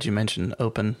 really glad you mentioned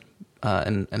open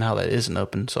and how that isn't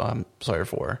open, so I'm sorry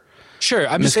for Sure,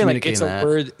 I'm just saying like it's a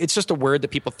word. It's just a word that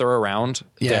people throw around.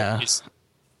 Yeah,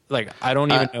 like I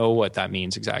don't even know what that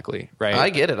means exactly. Right? I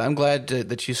get it. I'm glad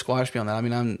that you squashed me on that. I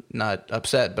mean, I'm not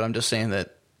upset, but I'm just saying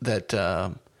that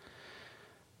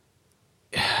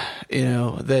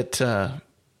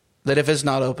if it's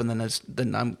not open,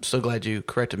 then I'm so glad you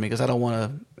corrected me because I don't want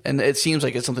to. And it seems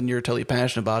like it's something you're totally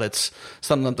passionate about. It's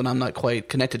something that I'm not quite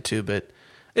connected to, but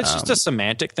it's just a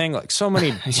semantic thing. Like so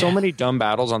many dumb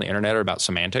battles on the internet are about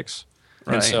semantics.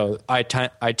 Right. And so I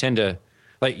tend to,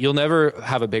 like, you'll never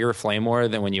have a bigger flame war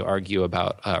than when you argue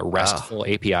about RESTful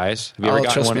APIs. Have you ever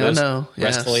gotten one of those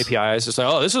RESTful APIs? It's like,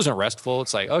 oh, this isn't RESTful.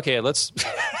 It's like, okay, let's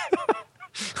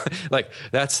like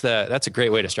that's a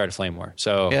great way to start a flame war.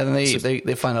 So yeah, then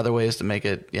they find other ways to make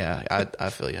it. Yeah, I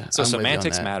feel you. So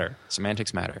semantics matter.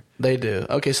 Semantics matter. They do.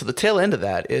 Okay, so the tail end of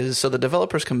that is so the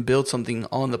developers can build something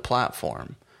on the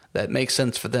platform that makes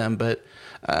sense for them, but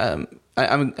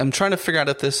I'm trying to figure out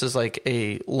if this is like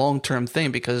a long-term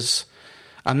thing because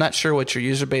I'm not sure what your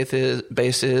user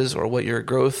base is or what your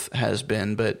growth has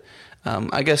been, but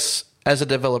I guess as a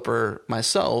developer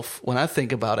myself, when I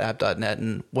think about app.net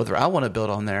and whether I want to build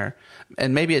on there,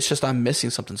 and maybe it's just I'm missing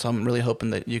something, so I'm really hoping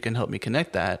that you can help me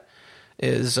connect that,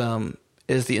 is the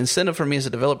incentive for me as a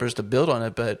developer is to build on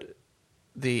it, but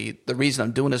the reason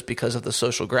I'm doing it is because of the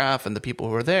social graph and the people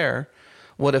who are there.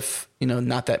 What if,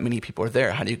 not that many people are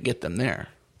there? How do you get them there?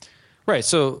 Right.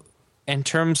 So in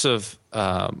terms of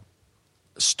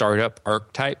startup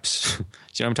archetypes, do you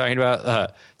know what I'm talking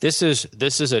about? This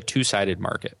is a two-sided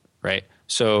market, right?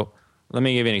 So let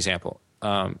me give you an example.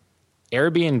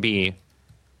 Airbnb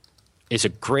is a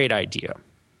great idea.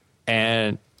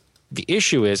 And the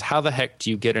issue is, how the heck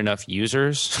do you get enough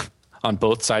users on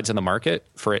both sides of the market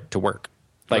for it to work?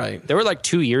 Like, right. There were like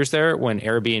 2 years there when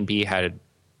Airbnb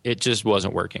it just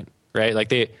wasn't working, right?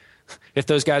 Like if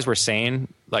those guys were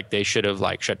sane, like they should have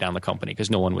like shut down the company because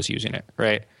no one was using it,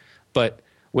 right? But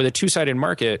with a two-sided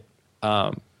market,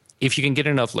 if you can get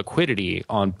enough liquidity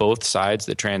on both sides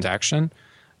of the transaction,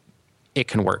 it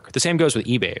can work. The same goes with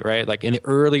eBay, right? Like in the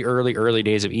early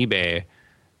days of eBay,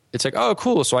 it's like, oh,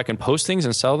 cool. So I can post things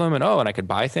and sell them, and I could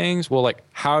buy things. Well, like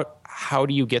how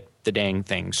do you get the dang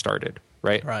thing started,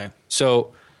 right? Right.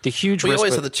 So the huge we risk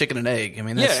always have the chicken and egg. I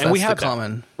mean, that's we have the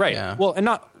common right. Yeah. Well,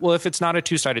 if it's not a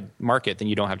two-sided market, then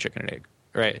you don't have chicken and egg,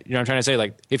 right? You know what I'm trying to say?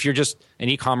 Like if you're just an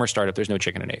e-commerce startup, there's no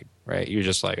chicken and egg, right? You're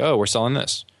just like, oh, we're selling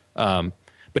this.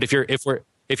 But if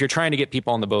you're trying to get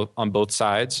people on both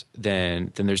sides,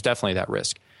 then there's definitely that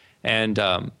risk. And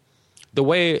the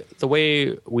way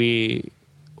we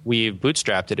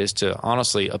bootstrapped it is to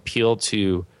honestly appeal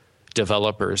to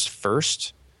developers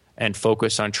first and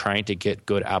focus on trying to get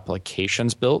good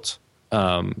applications built.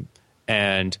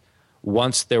 And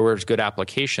once there were good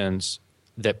applications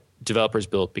that developers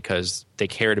built because they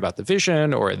cared about the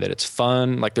vision or that it's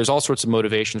fun, like there's all sorts of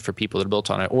motivations for people that are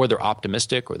built on it, or they're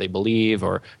optimistic or they believe,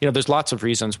 or, there's lots of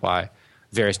reasons why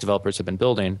various developers have been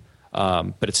building.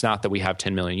 But it's not that we have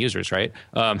 10 million users, right?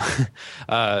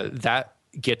 That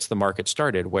gets the market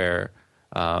started where,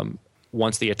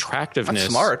 once the attractiveness.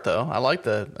 That's smart though. I like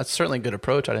that's certainly a good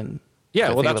approach. I didn't.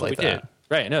 Yeah. Well, that's what we did.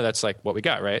 Right. No, that's like what we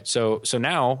got. Right. So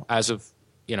now as of,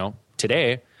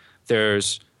 today,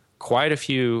 there's quite a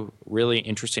few really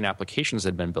interesting applications that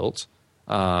have been built.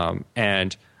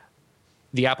 And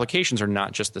the applications are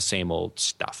not just the same old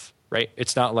stuff, right?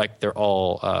 It's not like they're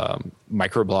all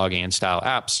microblogging style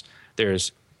apps.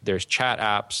 There's chat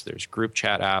apps, there's group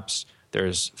chat apps,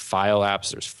 there's file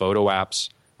apps, there's photo apps.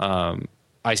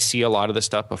 I see a lot of this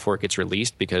stuff before it gets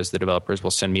released because the developers will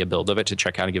send me a build of it to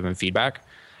check out and give them feedback.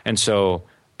 And so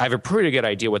I have a pretty good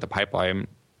idea what the pipeline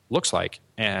looks like.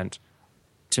 And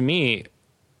to me,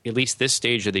 at least this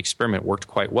stage of the experiment worked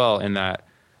quite well in that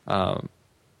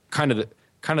kind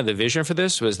of the vision for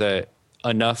this was that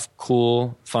enough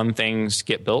cool, fun things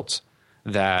get built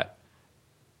that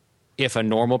if a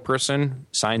normal person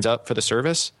signs up for the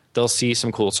service, they'll see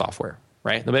some cool software,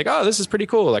 right? They'll be like, oh, this is pretty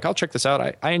cool. Like, I'll check this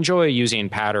out. I enjoy using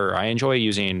Patter. I enjoy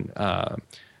using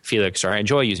Felix, or I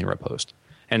enjoy using Repost.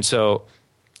 And so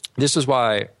this is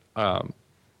why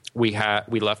we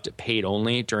left it paid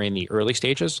only during the early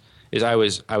stages. Is I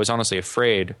was honestly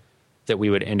afraid that we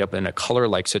would end up in a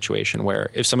color-like situation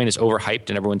where if something is overhyped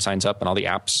and everyone signs up and all the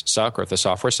apps suck, or if the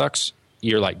software sucks,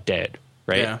 you're like dead,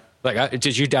 right? Yeah. Like,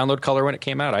 did you download Color when it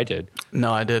came out? I did.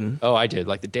 No, I didn't. Oh, I did.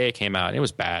 Like the day it came out, it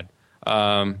was bad.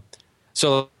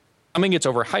 So something gets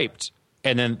overhyped,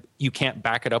 and then you can't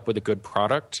back it up with a good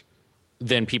product,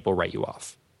 then people write you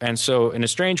off. And so, in a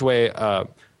strange way,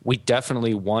 we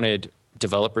definitely wanted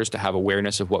developers to have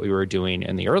awareness of what we were doing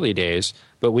in the early days,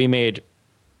 but we made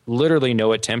literally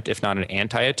no attempt, if not an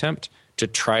anti-attempt, to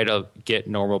try to get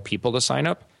normal people to sign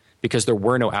up, because there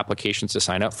were no applications to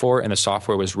sign up for, and the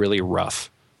software was really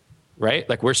rough, right?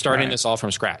 Like, we're starting this all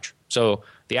from scratch. So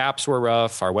the apps were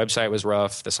rough, our website was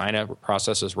rough, the sign-up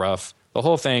process was rough. The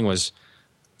whole thing was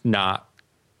not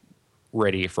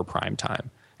ready for prime time.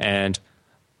 And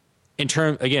in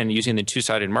terms, again, using the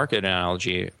two-sided market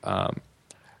analogy,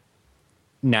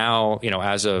 now,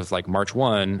 as of like March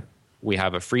 1, we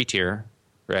have a free tier,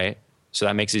 right? So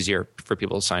that makes it easier for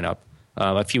people to sign up.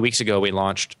 A few weeks ago, we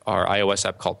launched our iOS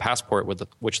app called Passport,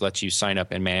 which lets you sign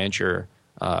up and manage your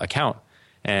account.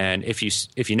 And if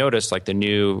you notice, like the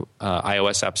new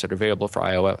iOS apps that are available for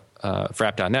iOS for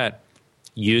app.net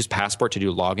use Passport to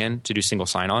do login, to do single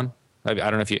sign-on. I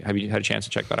don't know if have you had a chance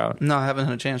to check that out? No, I haven't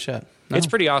had a chance yet. No. It's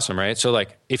pretty awesome, right? So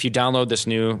like if you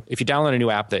download a new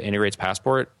app that integrates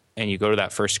Passport and you go to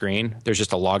that first screen, there's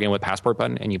just a login with Passport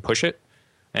button and you push it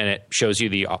and it shows you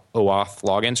the OAuth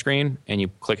login screen and you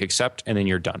click accept and then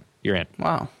you're done. You're in.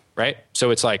 Wow. Right? So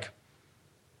it's like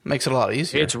makes it a lot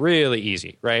easier. It's really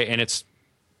easy, right? And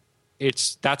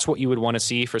that's what you would want to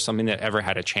see for something that ever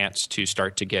had a chance to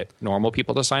start to get normal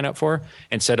people to sign up for,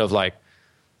 instead of like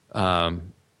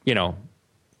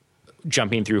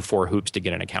jumping through 4 hoops to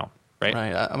get an account, right?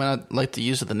 Right. I mean, I like the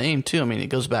use of the name too. I mean, it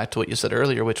goes back to what you said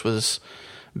earlier, which was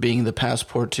being the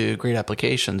passport to great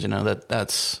applications.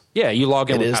 That's you log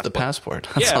in. It with is Passport. The passport.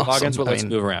 That's logins what lets you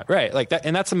move around, right? Like that,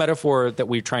 and that's a metaphor that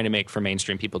we're trying to make for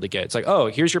mainstream people to get. It's like, oh,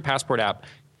 here's your Passport app,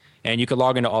 and you could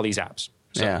log into all these apps.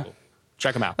 So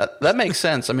check them out. That makes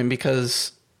sense. I mean,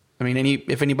 because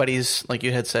if anybody's, like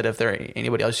you had said, if there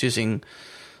anybody else using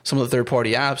some of the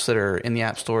third-party apps that are in the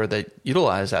App Store that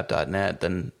utilize app.net,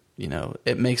 then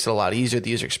it makes it a lot easier. The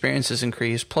user experience is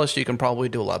increased. Plus, you can probably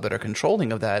do a lot better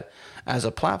controlling of that as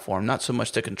a platform. Not so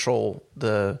much to control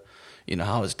the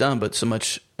how it's done, but so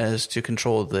much as to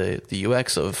control the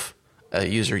UX of a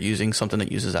user using something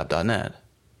that uses app.net.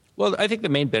 Well, I think the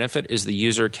main benefit is the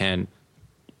user can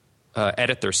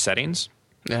edit their settings.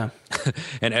 Yeah.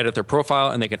 And edit their profile,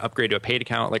 and they can upgrade to a paid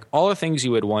account. Like all the things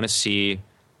you would want to see.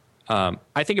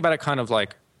 I think about it kind of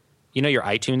like, your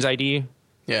iTunes ID.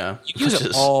 Yeah. You use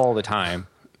it all the time.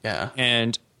 Yeah.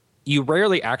 And you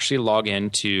rarely actually log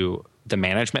into the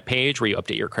management page where you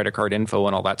update your credit card info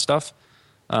and all that stuff.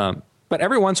 But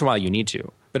every once in a while you need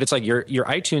to. But it's like your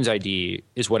iTunes ID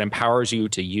is what empowers you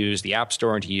to use the App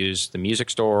Store and to use the Music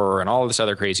Store and all of this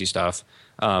other crazy stuff.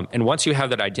 And once you have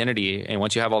that identity and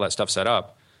once you have all that stuff set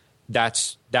up,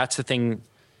 that's the thing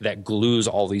that glues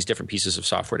all these different pieces of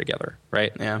software together,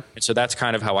 right? Yeah. And so that's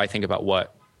kind of how I think about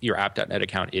what your app.net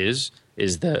account is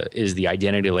the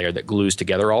identity layer that glues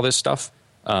together all this stuff.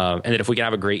 And that if we can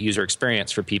have a great user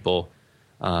experience for people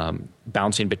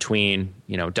bouncing between,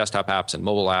 desktop apps and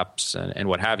mobile apps and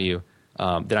what have you,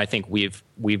 then I think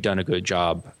we've done a good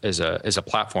job as a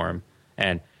platform.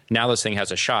 And now this thing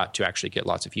has a shot to actually get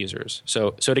lots of users.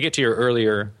 So to get to your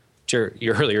earlier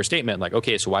statement, like,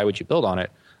 okay, so why would you build on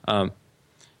it?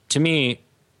 To me,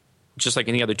 just like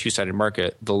any other two-sided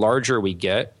market, the larger we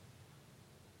get,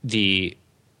 the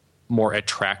more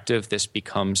attractive this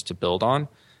becomes to build on.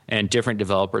 And different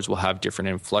developers will have different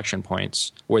inflection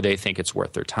points where they think it's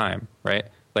worth their time, right?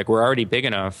 Like we're already big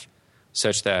enough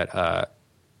such that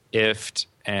IFT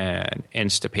and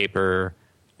Instapaper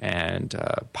and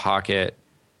Pocket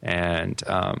and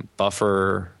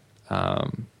Buffer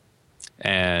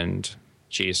and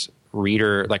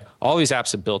Reader, like all these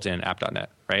apps have built in app.net,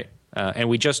 right? And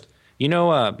we just, do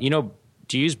you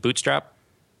use Bootstrap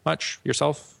much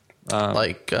yourself?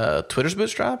 Twitter's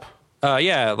Bootstrap?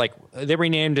 Yeah, like they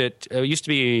renamed it. It used to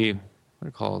be, what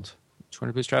it called?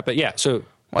 Twitter Bootstrap, but yeah. So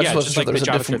I suppose there was a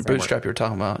different Bootstrap you were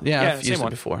talking about. Yeah, I've used it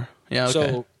before. Yeah, okay.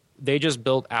 So they just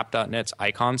built app.net's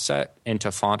icon set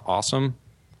into Font Awesome,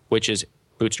 which is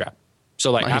Bootstrap.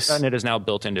 So like nice. app.net is now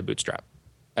built into Bootstrap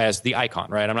as the icon,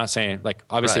 right? I'm not saying like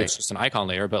obviously It's just an icon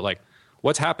layer, but like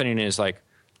what's happening is like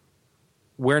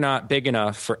we're not big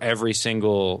enough for every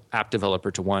single app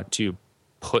developer to want to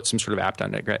put some sort of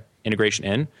app.net integration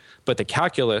in, but the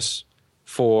calculus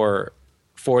for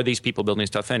these people building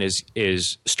stuff in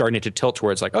is starting to tilt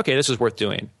towards like, okay, this is worth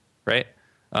doing, right?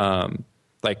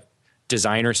 Like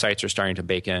designer sites are starting to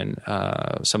bake in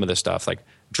some of this stuff. Like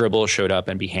Dribbble showed up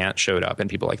and Behance showed up and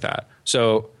people like that.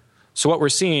 So what we're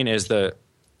seeing is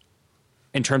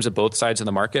in terms of both sides of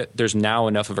the market, there's now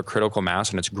enough of a critical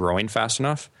mass and it's growing fast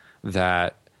enough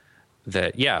that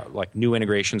like new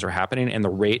integrations are happening, and the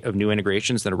rate of new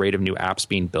integrations, the rate of new apps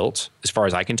being built, as far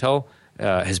as I can tell,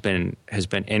 has been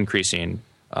increasing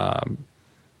at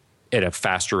a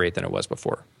faster rate than it was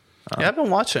before. Yeah, I've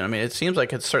been watching. I mean, it seems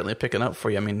like it's certainly picking up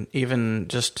for you. I mean, even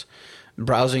just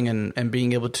browsing and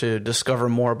being able to discover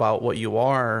more about what you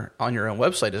are on your own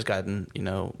website has gotten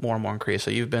more and more increased.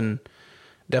 So you've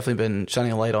definitely been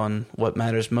shining a light on what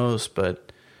matters most.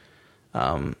 But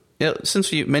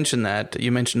since you mentioned that,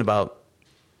 you mentioned about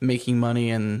making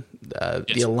money and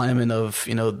the alignment of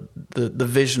the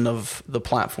vision of the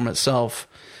platform itself.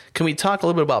 Can we talk a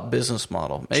little bit about business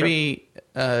model? Maybe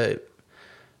sure.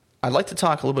 I'd like to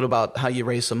talk a little bit about how you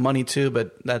raise some money too,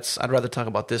 but I'd rather talk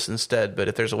about this instead. But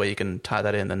if there's a way you can tie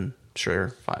that in, then sure,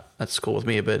 fine. That's cool with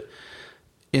me. But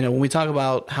when we talk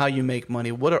about how you make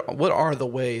money, what are the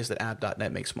ways that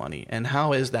App.net makes money, and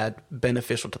how is that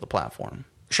beneficial to the platform?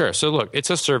 Sure. So look, it's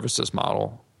a services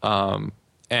model.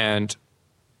 And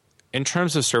in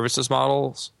terms of services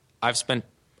models, I've spent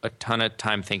a ton of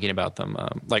time thinking about them.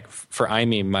 Like for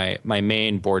IME, my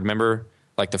main board member,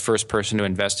 like the first person to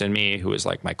invest in me, who was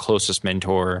like my closest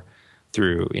mentor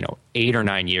through 8 or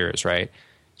 9 years, right?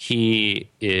 He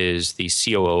is the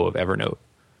COO of Evernote.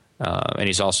 And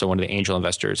he's also one of the angel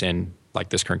investors in like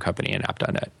this current company in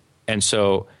App.net. And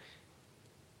so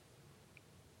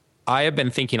I have been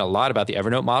thinking a lot about the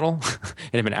Evernote model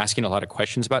and have been asking a lot of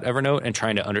questions about Evernote and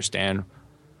trying to understand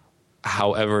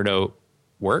how Evernote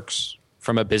works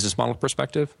from a business model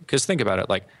perspective. Because think about it,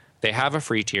 like they have a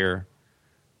free tier.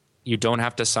 You don't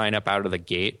have to sign up out of the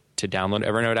gate to download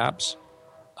Evernote apps.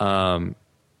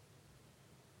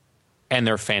 And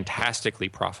they're fantastically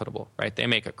profitable, right? They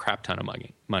make a crap ton of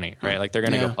money, right? Like they're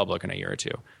going to go public in a year or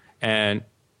two. And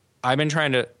I've been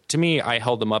trying to me, I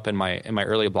held them up in my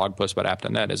early blog post about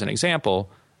App.net as an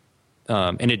example,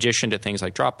 in addition to things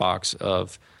like Dropbox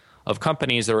of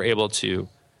companies that are able to,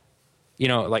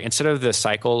 like instead of the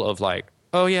cycle of like,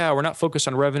 oh yeah, we're not focused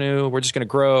on revenue, we're just going to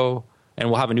grow and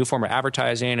we'll have a new form of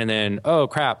advertising. And then, oh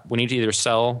crap, we need to either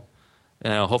sell,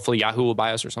 hopefully Yahoo will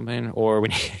buy us or something, or we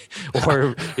need,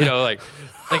 or, like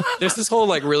there's this whole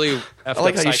like really, I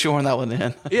like how you're showing that one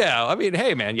in. Yeah. I mean,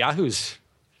 hey man, Yahoo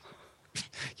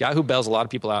bails a lot of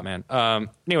people out, man.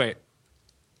 Anyway,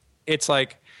 it's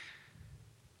like,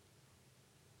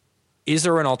 is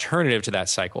there an alternative to that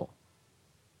cycle?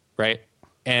 Right.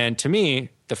 And to me,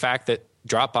 the fact that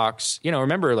Dropbox,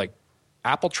 remember like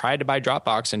Apple tried to buy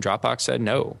Dropbox and Dropbox said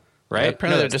no, right? Yeah,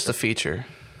 apparently they're just a feature.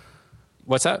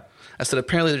 What's that? I said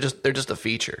apparently they're just a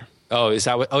feature. Oh, is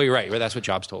that what? Oh, you're right. That's what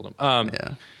Jobs told him.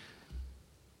 Yeah.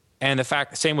 And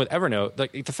same with Evernote,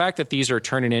 like the fact that these are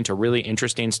turning into really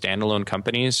interesting standalone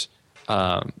companies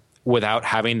without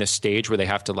having the stage where they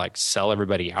have to like sell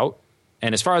everybody out.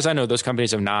 And as far as I know, those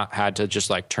companies have not had to just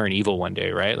like turn evil one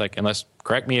day, right? Like, unless,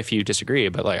 correct me if you disagree,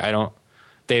 but like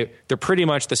they're pretty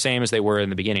much the same as they were in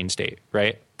the beginning state,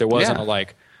 right? There wasn't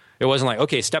it wasn't like,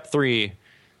 okay, step 3,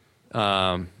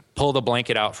 pull the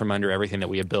blanket out from under everything that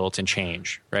we have built and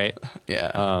change, right?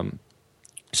 Yeah.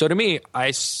 So to me,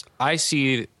 I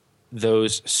see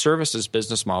those services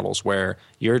business models where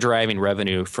you're deriving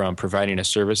revenue from providing a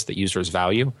service that users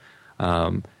value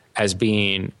as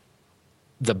being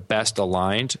the best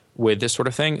aligned with this sort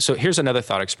of thing. So here's another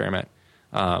thought experiment.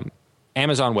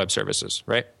 Amazon Web Services,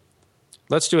 right?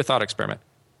 Let's do a thought experiment.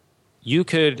 You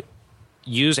could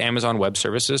use Amazon Web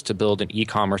Services to build an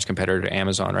e-commerce competitor to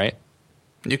Amazon, right?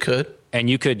 You could. And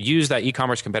you could use that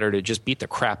e-commerce competitor to just beat the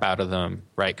crap out of them,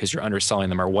 right? Because you're underselling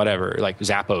them or whatever, like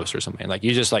Zappos or something. Like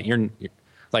you just like, you're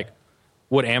like,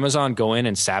 would Amazon go in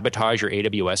and sabotage your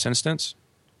AWS instance?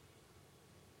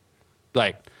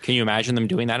 Like, can you imagine them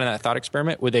doing that in that thought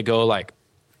experiment? Would they go like,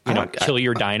 kill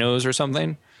your dynos or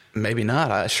something? Maybe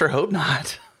not. I sure hope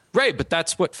not. Right. But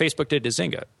that's what Facebook did to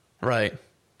Zynga. Right.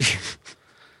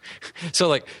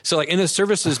 So in the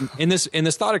services, in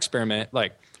this thought experiment,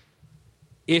 like,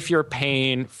 if you're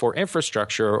paying for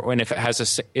infrastructure, and if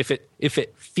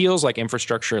it feels like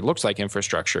infrastructure, it looks like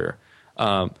infrastructure,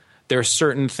 there are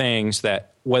certain things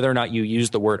that whether or not you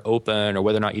use the word open or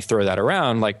whether or not you throw that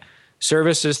around, like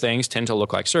services things tend to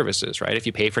look like services, right? If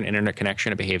you pay for an internet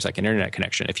connection, it behaves like an internet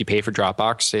connection. If you pay for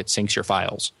Dropbox, it syncs your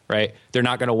files, right? They're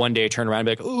not going to one day turn around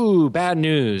and be like, ooh, bad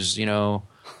news, you need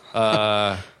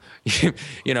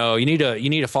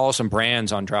to follow some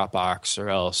brands on Dropbox or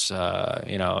else,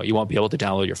 you won't be able to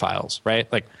download your files,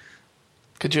 right? Like,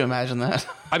 could you imagine that?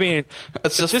 I mean,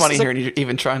 it's just funny hearing you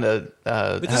even trying to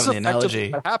have the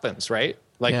analogy. What happens, right?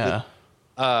 Like, yeah.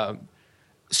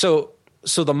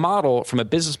 So the model from a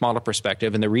business model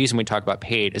perspective, and the reason we talk about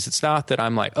paid is it's not that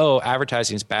I'm like, oh,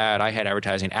 advertising is bad. I hate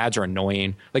advertising. Ads are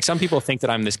annoying. Like some people think that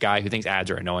I'm this guy who thinks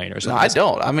ads are annoying or something. No, I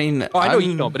don't. I mean, I know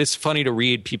you don't, but it's funny to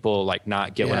read people like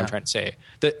not get what I'm trying to say.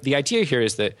 The idea here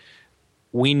is that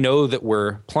we know that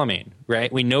we're plumbing,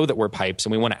 right? We know that we're pipes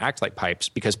and we want to act like pipes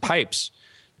because pipes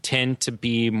tend to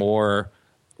be more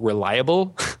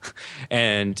reliable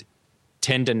and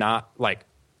tend to not like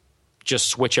just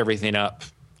switch everything up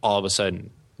all of a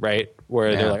sudden, right?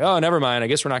 Where they're like, oh, never mind. I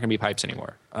guess we're not going to be pipes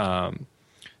anymore.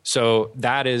 So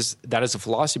that is the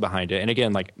philosophy behind it. And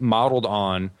again, like modeled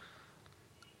on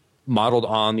the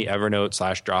Evernote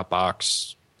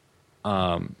 /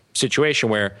 Dropbox situation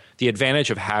where the advantage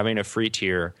of having a free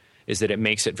tier is that it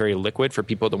makes it very liquid for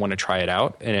people that want to try it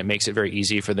out. And it makes it very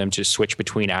easy for them to switch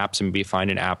between apps and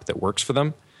find an app that works for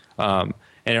them. And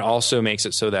it also makes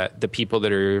it so that the people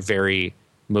that are very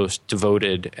most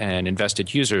devoted and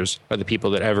invested users are the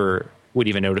people that ever would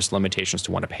even notice limitations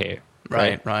to want to pay.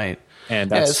 Right.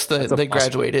 And they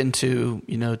graduate into,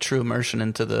 true immersion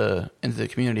into the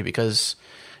community, because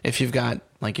if you've got,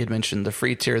 like you'd mentioned, the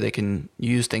free tier, they can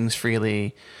use things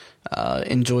freely,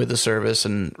 enjoy the service,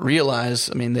 and realize,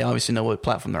 they obviously know what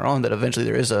platform they're on, that eventually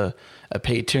there is a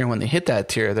paid tier. And when they hit that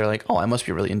tier, they're like, oh, I must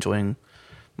be really enjoying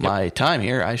my time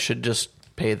here. I should just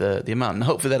pay the amount. And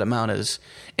hopefully that amount is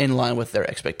in line with their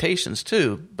expectations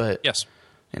too. But, yes.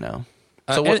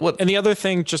 So and the other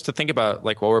thing just to think about,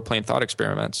 like while we're playing thought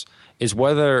experiments, is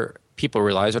whether people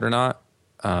realize it or not,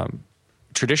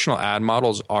 traditional ad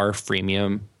models are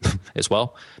freemium as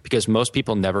well, because most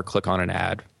people never click on an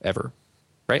ad ever,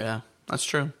 right? Yeah, that's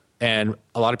true. And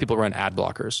a lot of people run ad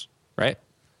blockers, right?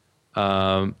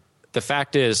 The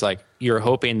fact is, like, you're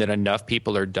hoping that enough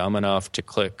people are dumb enough to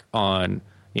click on,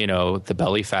 the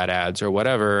belly fat ads or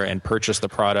whatever and purchase the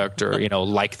product or,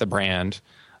 like the brand.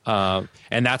 And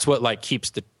that's what like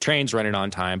keeps the trains running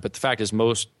on time. But the fact is,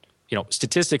 most,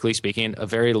 statistically speaking, a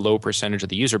very low percentage of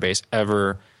the user base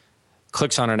ever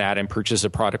clicks on an ad and purchases a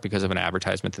product because of an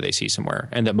advertisement that they see somewhere.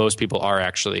 And that most people are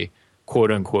actually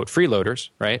quote unquote freeloaders,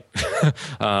 right?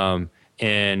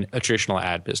 In a traditional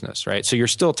ad business, right? So you're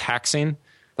still taxing,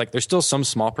 like there's still some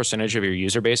small percentage of your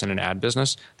user base in an ad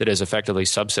business that is effectively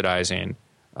subsidizing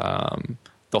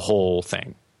the whole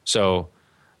thing. So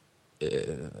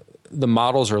the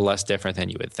models are less different than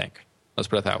you would think. Let's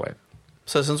put it that way.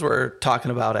 So since we're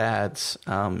talking about ads,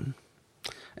 and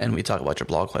we talk about your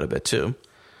blog quite a bit too,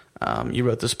 you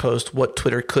wrote this post, What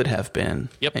Twitter Could Have Been.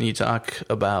 Yep. And you talk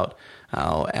about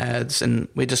how ads, and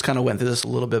we just kind of went through this a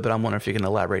little bit, but I'm wondering if you can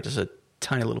elaborate just a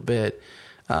tiny little bit.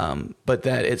 But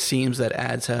that it seems that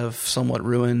ads have somewhat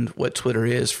ruined what Twitter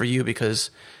is for you, because,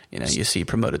 you see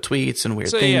promoted tweets and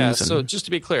weird things. Yeah, so just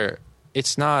to be clear,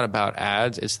 it's not about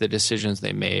ads, it's the decisions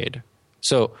they made.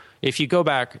 So if you go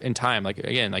back in time, like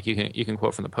again, like you can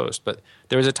quote from the post, but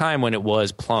there was a time when it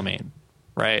was plumbing,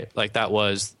 right? Like that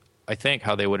was, I think,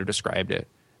 how they would have described it.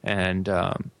 And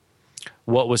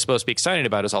what was supposed to be exciting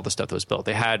about it is all the stuff that was built.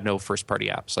 They had no first-party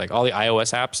apps. Like all the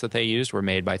iOS apps that they used were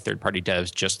made by third-party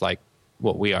devs, just like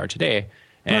what we are today.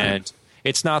 And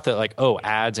it's not that like, oh,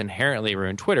 ads inherently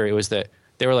ruined Twitter. It was that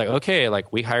they were like, okay,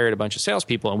 like we hired a bunch of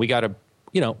salespeople and we got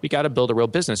to build a real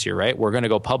business here, right? We're going to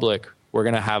go public. We're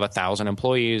going to have 1,000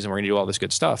 employees and we're going to do all this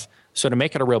good stuff. So to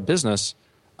make it a real business,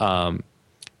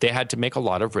 they had to make a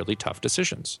lot of really tough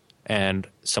decisions. And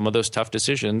some of those tough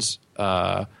decisions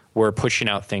were pushing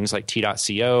out things like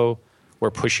T.co. We're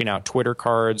pushing out Twitter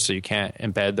cards, so you can't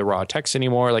embed the raw text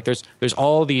anymore. Like there's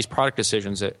all these product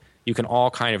decisions that you can all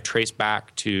kind of trace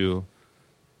back to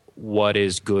what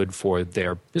is good for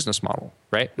their business model,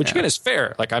 right? Which again is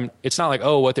fair. Like it's not like,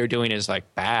 oh, what they're doing is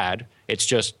like bad. It's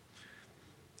just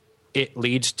it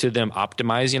leads to them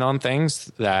optimizing on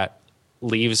things that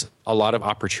leaves a lot of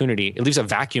opportunity. It leaves a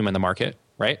vacuum in the market,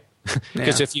 right?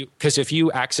 Because if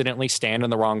you accidentally stand in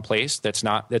the wrong place that's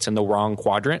in the wrong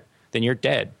quadrant, then you're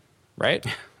dead, right?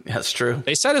 That's true.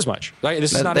 They said as much. Right?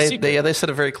 This is not a secret. They said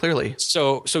it very clearly.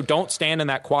 So don't stand in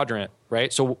that quadrant,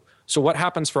 right? So what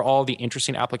happens for all the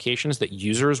interesting applications that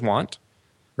users want,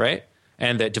 right?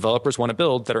 And that developers want to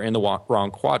build that are in the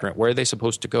wrong quadrant? Where are they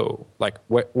supposed to go? Like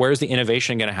where's the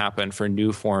innovation going to happen for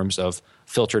new forms of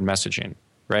filtered messaging,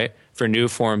 right? For new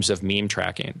forms of meme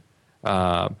tracking,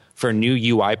 for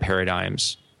new UI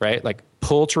paradigms, right? Like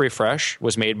pull to refresh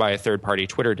was made by a third-party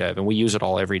Twitter dev, and we use it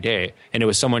all every day. And it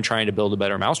was someone trying to build a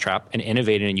better mousetrap and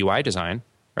innovate in UI design,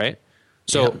 right?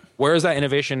 So where is that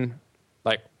innovation?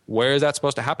 Like, where is that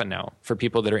supposed to happen now for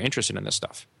people that are interested in this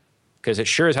stuff? Because it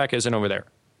sure as heck isn't over there.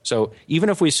 So even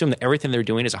if we assume that everything they're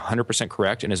doing is 100%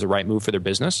 correct and is the right move for their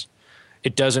business,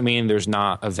 it doesn't mean there's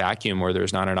not a vacuum or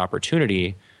there's not an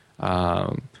opportunity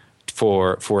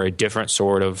for a different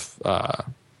sort of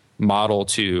model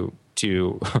to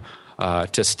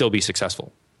still be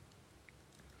successful.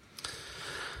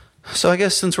 So I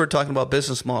guess since we're talking about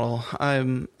business model,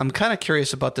 I'm kind of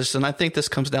curious about this, and I think this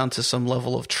comes down to some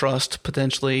level of trust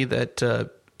potentially that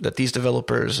these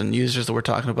developers and users that we're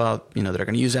talking about, that are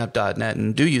going to use app.net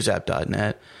and do use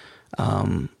app.net,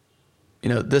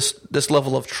 this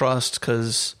level of trust,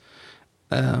 because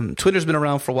Twitter's been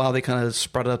around for a while. They kind of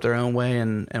spread it up their own way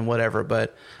and whatever.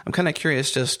 But I'm kind of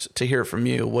curious just to hear from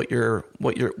you what your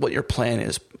plan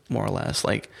is, more or less.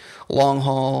 Like long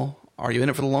haul, are you in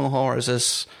it for the long haul, or is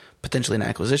this potentially an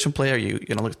acquisition play? Are you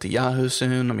going to look to Yahoo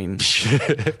soon? I mean,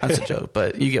 that's a joke,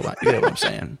 but you get what I'm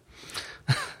saying.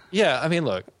 Yeah, I mean,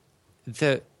 look,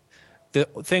 the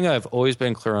thing I've always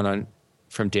been clear on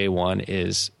from day one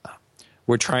is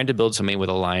we're trying to build something with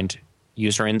aligned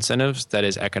user incentives that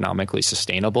is economically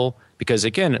sustainable. Because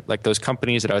again, like those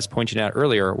companies that I was pointing out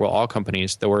earlier were all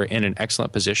companies that were in an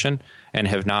excellent position and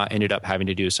have not ended up having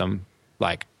to do some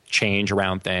like change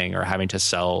around thing or having to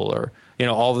sell or,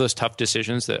 all of those tough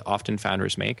decisions that often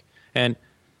founders make. And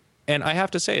I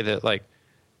have to say that like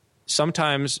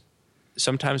sometimes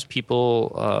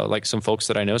people, like some folks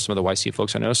that I know, some of the YC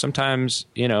folks I know, sometimes,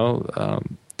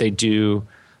 they do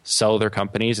sell their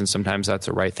companies and sometimes that's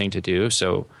the right thing to do.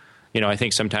 So, I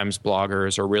think sometimes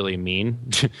bloggers are really mean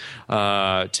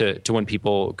to when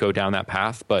people go down that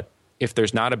path. But if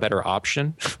there's not a better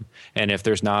option and if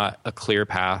there's not a clear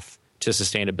path to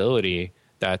sustainability,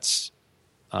 that's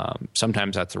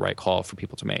sometimes that's the right call for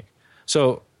people to make.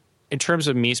 So in terms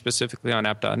of me specifically on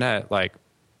app.net, like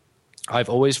I've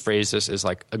always phrased this as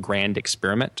like a grand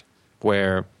experiment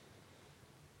where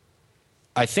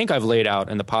I think I've laid out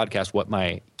in the podcast what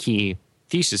my key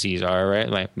theses are,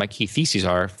 right? My key theses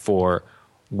are for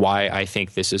why I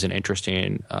think this is an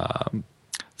interesting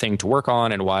thing to work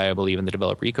on and why I believe in the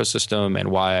developer ecosystem and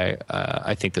why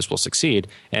I think this will succeed.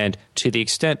 And to the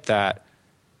extent that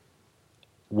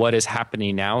what is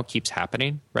happening now keeps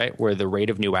happening, right? Where the rate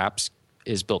of new apps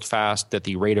is built fast, that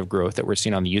the rate of growth that we're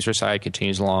seeing on the user side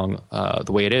continues along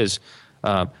the way it is.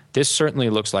 This certainly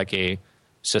looks like a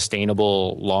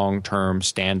sustainable, long-term,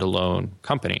 standalone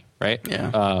company, right?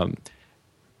 Yeah.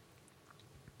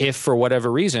 If for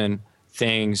whatever reason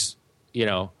things,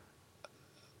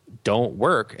 don't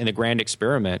work in the grand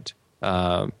experiment,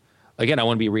 again, I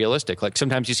want to be realistic. Like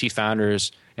sometimes you see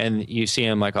founders and you see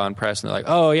them like on press and they're like,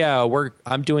 oh yeah,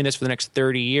 I'm doing this for the next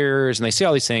 30 years. And they say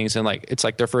all these things and like, it's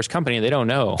like their first company and they don't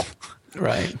know.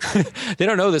 Right. They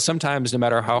don't know that sometimes no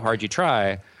matter how hard you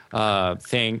try,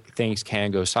 things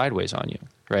can go sideways on you.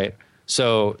 Right.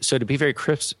 So to be very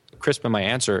crisp in my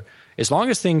answer, as long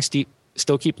as things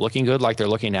still keep looking good like they're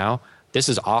looking now, this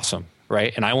is awesome,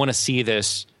 right? And I want to see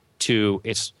this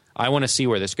I want to see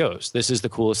where this goes. This is the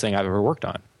coolest thing I've ever worked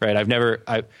on,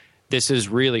 right? This is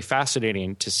really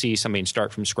fascinating to see something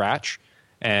start from scratch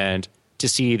and to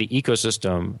see the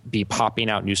ecosystem be popping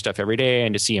out new stuff every day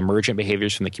and to see emergent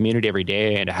behaviors from the community every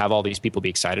day and to have all these people be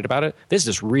excited about it. This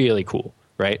is really cool,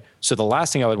 right? So the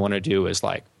last thing I would want to do is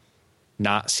like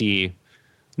not see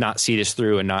this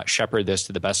through and not shepherd this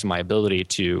to the best of my ability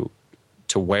to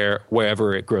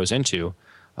wherever it grows into.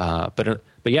 But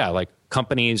yeah, like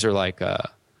companies are like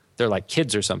they're like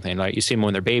kids or something. Like you see them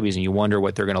when they're babies, and you wonder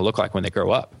what they're going to look like when they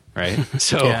grow up, right?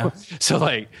 So, Yeah. So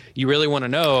like you really want to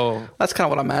know. That's kind of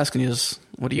what I'm asking you is,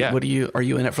 are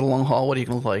you in it for the long haul? What are you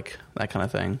going to look like? That kind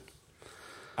of thing.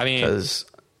 I mean,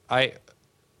 I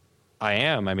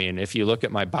am. I mean, if you look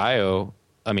at my bio,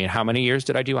 I mean, how many years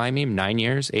did I do iMeme? 9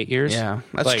 years, 8 years? Yeah,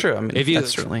 that's true. I mean,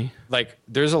 that's certainly like.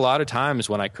 There's a lot of times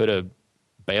when I could have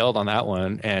bailed on that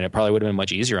one, and it probably would have been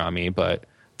much easier on me. But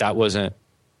that wasn't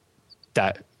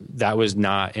that was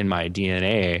not in my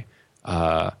DNA.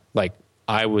 Like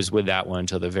I was with that one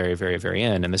till the very, very, very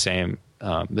end, and the same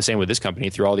with this company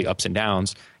through all the ups and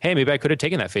downs. Hey, maybe I could have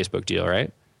taken that Facebook deal,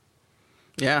 right?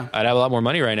 Yeah, I'd have a lot more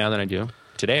money right now than I do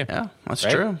today. Yeah, that's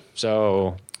right? true.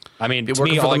 So, I mean, you're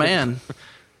working for the man.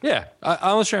 Yeah, all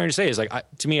I was trying to say is like,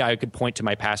 to me, I could point to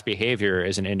my past behavior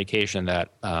as an indication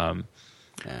that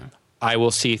I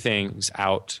will see things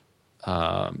out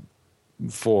to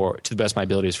the best of my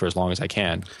abilities for as long as I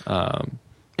can.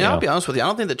 I'll be honest with you. I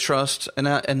don't think that trust,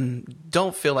 and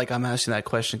don't feel like I'm asking that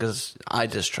question because I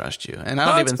distrust you, and I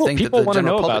don't even think that the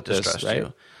general public distrusts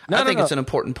you. I think it's an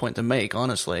important point to make,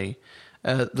 honestly.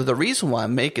 The reason why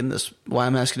I'm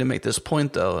asking to make this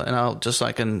point, though, and I'll just so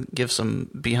I can give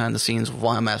some behind the scenes of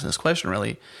why I'm asking this question,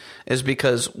 really, is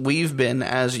because we've been,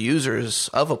 as users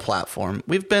of a platform,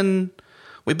 we've been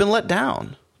let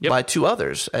down by two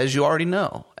others, as you already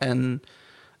know, and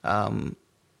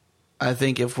I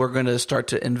think if we're going to start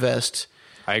to invest,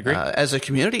 I agree, as a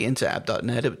community into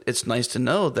app.net, it's nice to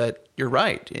know that you're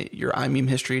right. Your iMeme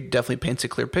history definitely paints a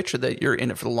clear picture that you're in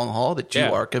it for the long haul, that you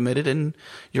are committed, and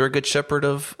you're a good shepherd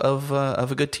of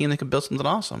a good team that can build something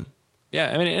awesome.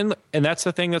 Yeah, I mean, and that's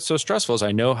the thing that's so stressful is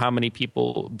I know how many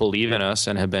people believe in us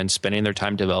and have been spending their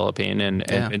time developing and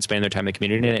spending their time in the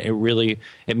community, and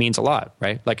it means a lot,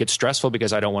 right? Like it's stressful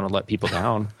because I don't want to let people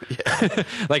down.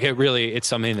 Like it's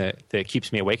something that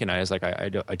keeps me awake at night. Is like I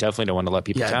definitely don't want to let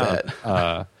people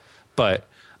down. But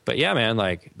yeah, man,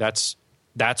 like that's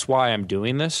why I'm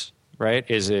doing this, right?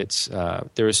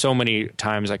 There were so many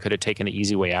times I could have taken the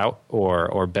easy way out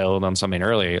or bailed on something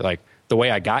early, like. The way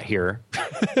I got here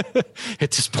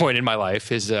at this point in my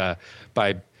life is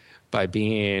by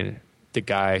being the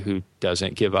guy who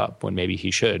doesn't give up when maybe he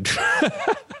should,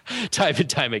 time and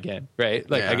time again,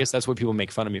 right? Like I guess that's what people make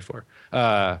fun of me for.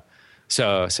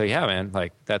 So yeah, man,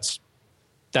 like that's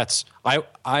I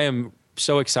am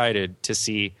so excited to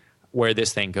see where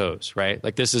this thing goes, right?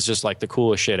 Like this is just like the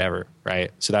coolest shit ever,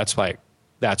 right? So that's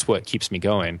what keeps me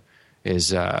going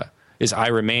is I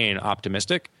remain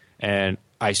optimistic, and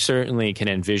I certainly can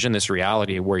envision this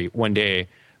reality where one day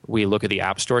we look at the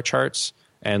App Store charts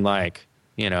and like,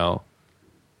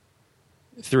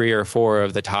 3 or 4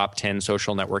 of the top 10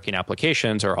 social networking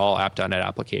applications are all app.net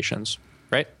applications,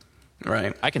 right?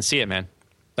 Right. I can see it, man.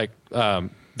 Like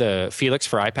the Felix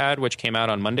for iPad, which came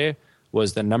out on Monday,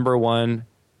 was the number 1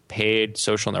 paid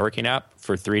social networking app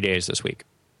for 3 days this week,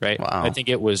 right? Wow. I think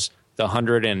it was I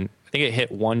think it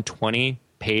hit 120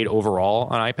 paid overall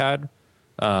on iPad.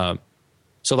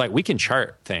 So like we can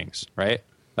chart things, right?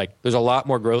 Like there's a lot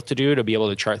more growth to do to be able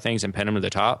to chart things and pin them to the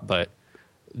top, but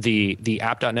the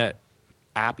app.net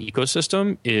app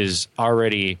ecosystem is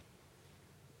already,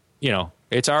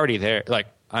 it's already there. Like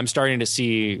I'm starting to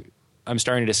see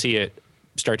it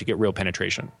start to get real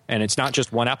penetration. And it's not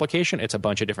just one application, it's a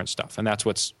bunch of different stuff. And that's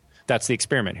the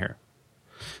experiment here.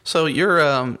 So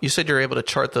you said you're able to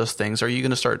chart those things. Are you going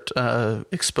to start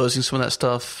exposing some of that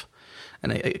stuff?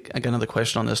 And I got another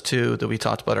question on this too that we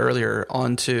talked about earlier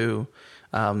onto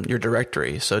your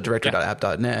directory. So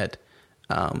directory.app.net,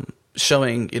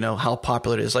 showing how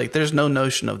popular it is. Like there's no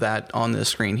notion of that on this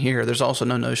screen here. There's also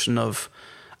no notion of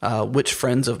which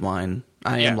friends of mine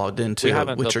I am logged into,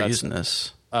 which are using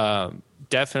this.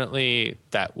 Definitely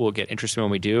that will get interesting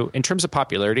when we do. In terms of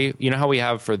popularity, you know how we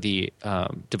have for the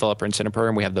developer incentive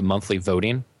program, we have the monthly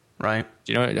voting, right?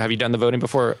 Have you done the voting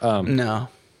before? No.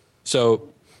 So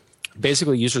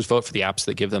basically users vote for the apps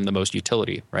that give them the most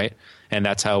utility, right? And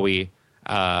that's how we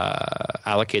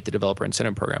allocate the developer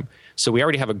incentive program. So we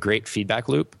already have a great feedback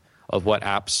loop of what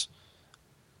apps,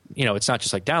 it's not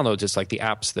just like downloads, it's like the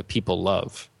apps that people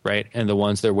love, right? And the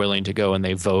ones they're willing to go and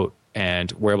they vote,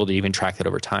 and we're able to even track that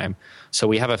over time. So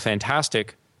we have a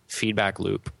fantastic feedback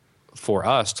loop for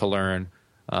us to learn,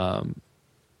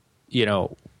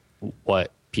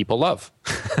 what people love.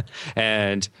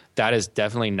 And that is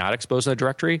definitely not exposed in the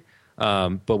directory.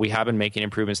 But we have been making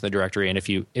improvements in the directory. And if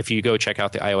you go check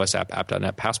out the iOS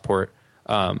app.net Passport,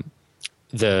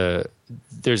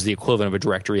 there's the equivalent of a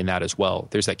directory in that as well.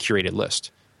 There's that curated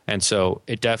list. And so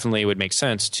it definitely would make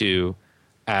sense to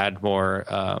add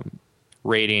more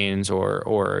ratings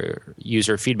or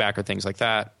user feedback or things like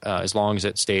that, as long as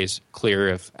it stays clear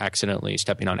of accidentally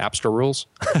stepping on App Store rules.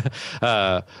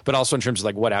 But also in terms of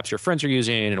like what apps your friends are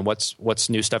using and what's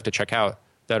new stuff to check out.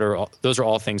 Those are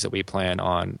all things that we plan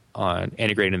on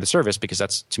integrating in the service, because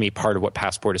that's, to me, part of what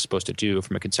Passport is supposed to do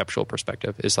from a conceptual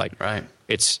perspective. Is like, right.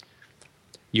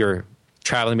 You're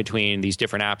traveling between these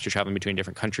different apps, you're traveling between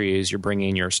different countries, you're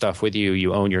bringing your stuff with you,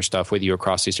 you own your stuff with you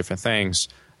across these different things.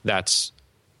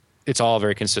 It's all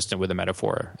very consistent with the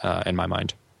metaphor in my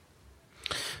mind.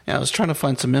 Yeah, I was trying to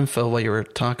find some info while you were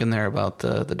talking there about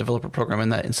the developer program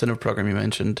and that incentive program you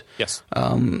mentioned. Yes.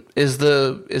 Is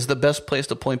the best place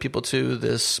to point people to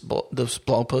this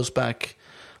blog post back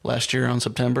last year on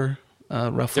September,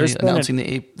 roughly announcing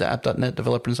the app.net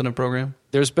developer incentive program?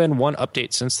 There's been one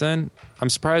update since then. I'm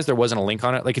surprised there wasn't a link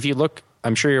on it. Like if you look,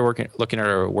 I'm sure you're looking at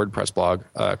our WordPress blog,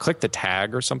 click the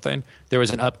tag or something. There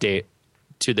was an update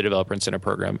to the developer incentive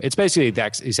program. It's basically the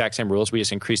exact same rules. We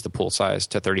just increased the pool size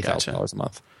to $30,000 a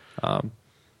month.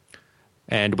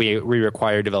 And we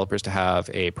require developers to have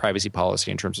a privacy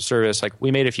policy in terms of service. Like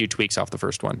we made a few tweaks off the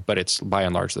first one, but it's by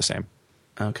and large the same.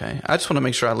 Okay. I just want to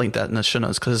make sure I link that in the show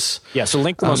notes because... Yeah, so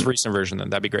link the most recent version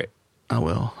then. That'd be great. I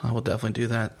will definitely do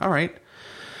that. All right.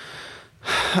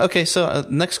 Okay, so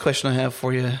next question I have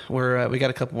for you, we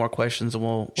got a couple more questions and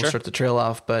we'll start the trail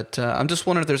off, but I'm just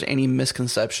wondering if there's any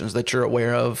misconceptions that you're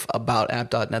aware of about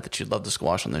app.net that you'd love to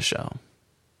squash on this show.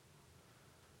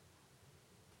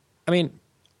 I mean,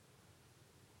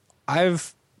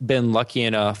 I've been lucky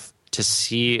enough to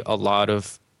see a lot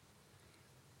of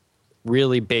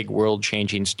really big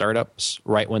world-changing startups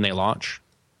right when they launch.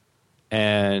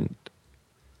 And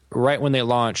right when they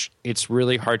launch, it's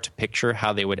really hard to picture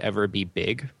how they would ever be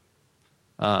big.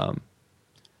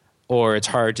 Or it's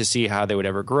hard to see how they would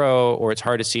ever grow, or it's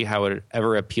hard to see how it would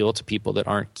ever appeal to people that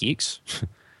aren't geeks.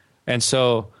 And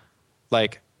so,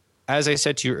 like, as I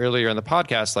said to you earlier in the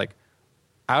podcast, like,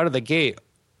 out of the gate,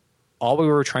 all we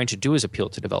were trying to do is appeal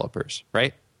to developers,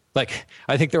 right? Like,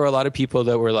 I think there were a lot of people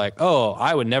that were like, oh,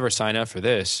 I would never sign up for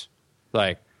this.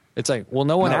 Like, it's like, well,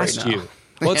 no one asked you.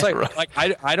 Well, it's like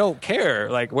I don't care.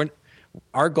 Like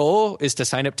our goal is to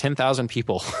sign up 10,000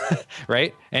 people,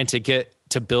 right? And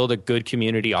to build a good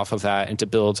community off of that, and to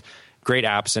build great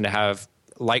apps, and to have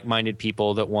like-minded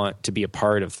people that want to be a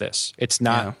part of this. It's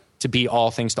not to be all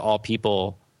things to all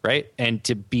people right? And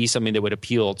to be something that would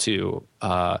appeal to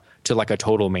like a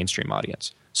total mainstream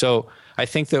audience. So I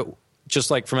think that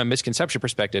just like from a misconception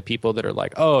perspective, people that are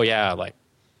like, oh yeah, like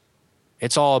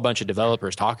it's all a bunch of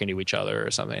developers talking to each other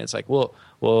or something. It's like, well,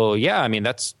 yeah. I mean,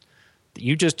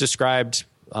 you just described,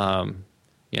 what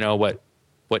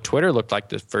Twitter looked like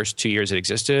the first 2 years it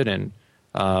existed, and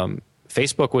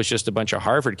Facebook was just a bunch of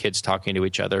Harvard kids talking to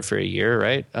each other for a year,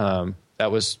 right? That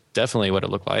was definitely what it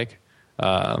looked like.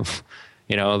 You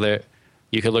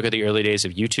could look at the early days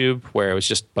of YouTube, where it was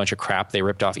just a bunch of crap they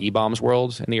ripped off eBaum's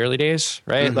World in the early days,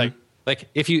 right? Mm-hmm. Like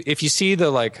if you see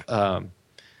the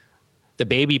the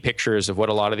baby pictures of what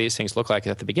a lot of these things look like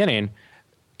at the beginning,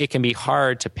 it can be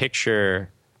hard to picture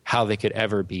how they could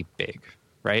ever be big,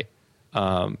 right?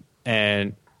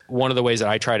 And one of the ways that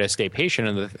I try to stay patient,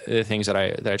 and the things that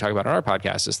I talk about on our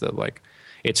podcast, is that like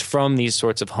it's from these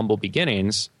sorts of humble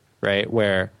beginnings, right?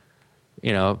 Where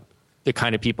the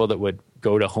kind of people that would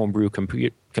go to Homebrew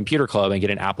Computer Club and get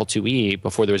an Apple IIe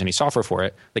before there was any software for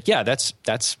it. Like, yeah, that's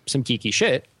some geeky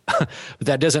shit. But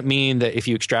that doesn't mean that if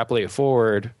you extrapolate it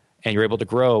forward and you're able to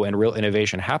grow and real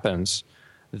innovation happens,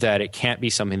 that it can't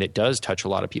be something that does touch a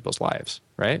lot of people's lives,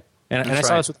 right? And I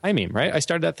saw this with iMeme, right? I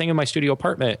started that thing in my studio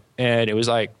apartment, and it was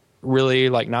like really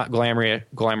like not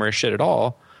glamorous shit at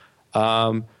all.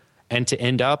 And to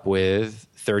end up with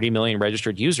 30 million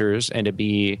registered users and to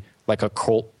be like a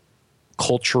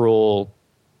cultural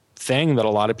thing that a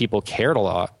lot of people cared a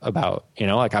lot about,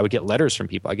 like I would get letters from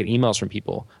people, I get emails from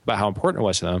people about how important it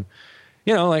was to them.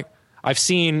 Like I've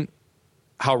seen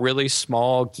how really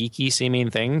small, geeky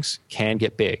seeming things can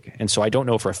get big. And so I don't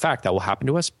know for a fact that will happen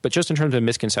to us, but just in terms of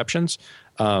misconceptions,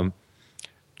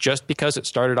 just because it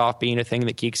started off being a thing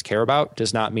that geeks care about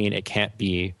does not mean it can't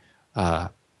be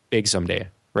big someday,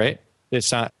 right?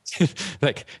 It's not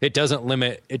like it doesn't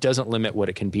limit what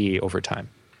it can be over time.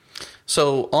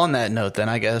 So on that note, then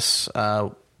I guess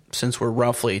since we're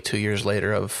roughly 2 years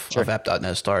later of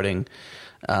app.net starting,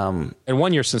 and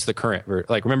 1 year since the current,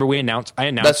 like remember I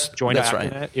announced joined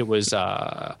app.net. Right. It was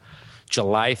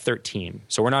July 13.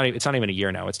 So it's not even a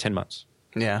year now. It's 10 months.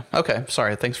 Yeah. Okay.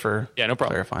 Sorry. Thanks for no problem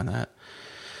clarifying that.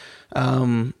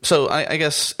 So I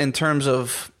guess in terms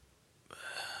of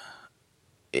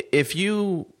if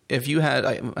you had,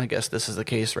 I guess this is the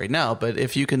case right now, but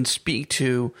if you can speak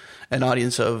to an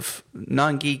audience of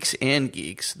non-geeks and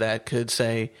geeks that could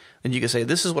say, and you could say,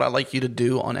 this is what I'd like you to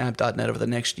do on app.net over the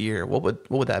next year, what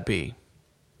would that be?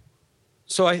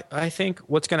 So I think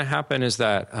what's going to happen is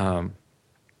that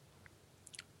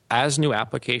as new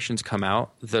applications come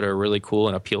out that are really cool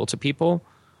and appeal to people,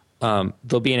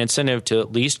 there'll be an incentive to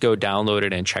at least go download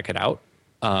it and check it out.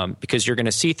 Because you're going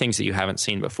to see things that you haven't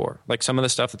seen before. Like some of the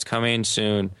stuff that's coming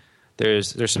soon,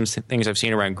 there's some things I've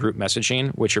seen around group messaging,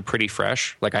 which are pretty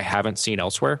fresh, like I haven't seen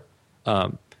elsewhere.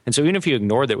 And so even if you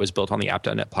ignore that it was built on the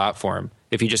app.net platform,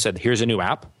 if you just said, here's a new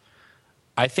app,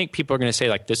 I think people are going to say,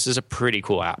 like, this is a pretty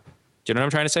cool app. Do you know what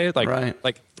I'm trying to say? Like, right.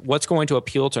 Like what's going to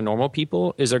appeal to normal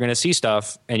people is they're going to see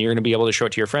stuff and you're going to be able to show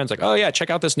it to your friends, like, oh yeah, check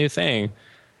out this new thing.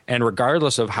 And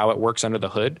regardless of how it works under the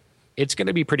hood, it's going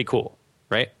to be pretty cool,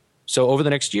 right? So over the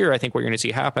next year, I think what you're going to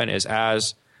see happen is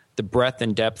as the breadth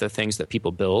and depth of things that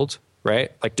people build,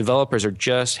 right? Like developers are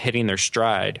just hitting their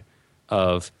stride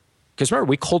of, because remember,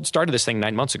 we cold started this thing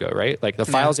 9 months ago, right? Like the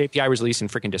Files API was released in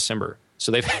freaking December.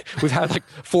 So we've had like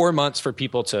 4 months for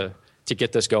people to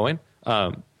get this going.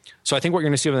 So I think what you're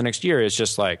going to see over the next year is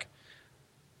just like,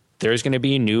 there's going to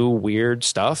be new weird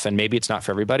stuff, and maybe it's not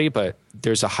for everybody, but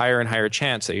there's a higher and higher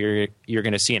chance that you're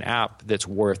going to see an app that's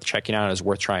worth checking out, is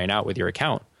worth trying out with your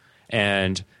account.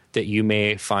 And that you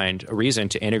may find a reason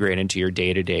to integrate into your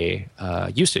day-to-day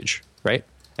usage, right?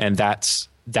 And that's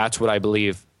what I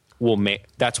believe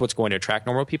that's what's going to attract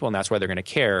normal people, and that's why they're going to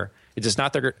care. It's just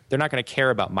not they're not going to care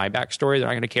about my backstory. They're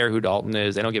not going to care who Dalton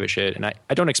is. They don't give a shit, and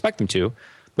I don't expect them to,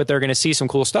 but they're going to see some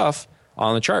cool stuff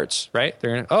on the charts, right?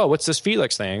 They're going to, oh, what's this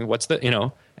Felix thing? What's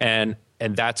the and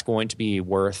that's going to be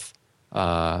worth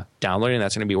downloading.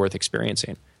 That's going to be worth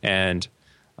experiencing, and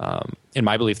in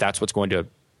my belief, that's what's going to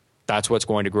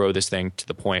grow this thing to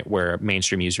the point where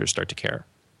mainstream users start to care.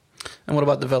 And what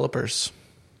about developers?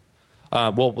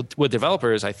 Well, with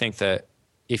developers, I think that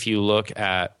if you look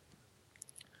at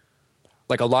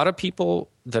like a lot of people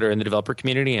that are in the developer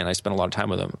community, and I spend a lot of time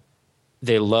with them,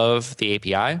 they love the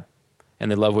API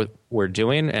and they love what we're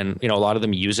doing. And, a lot of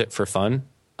them use it for fun.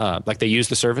 Like they use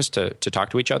the service to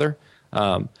talk to each other.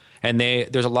 And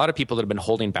there's a lot of people that have been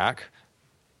holding back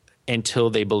until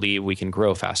they believe we can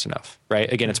grow fast enough,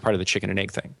 right? Again, it's part of the chicken and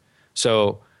egg thing.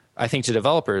 So I think to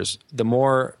developers, the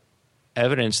more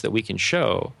evidence that we can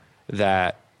show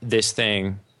that this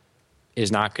thing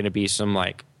is not going to be some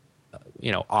like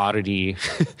oddity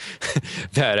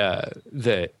that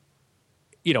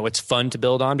it's fun to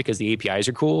build on because the APIs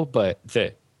are cool, but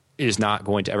that is not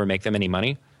going to ever make them any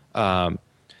money.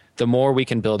 The more we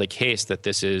can build a case that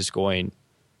this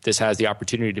has the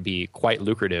opportunity to be quite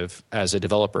lucrative as a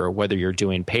developer, whether you're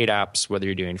doing paid apps, whether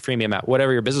you're doing freemium app,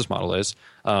 whatever your business model is,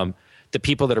 the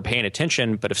people that are paying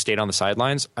attention but have stayed on the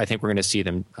sidelines, I think we're going to see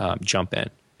them jump in.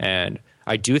 And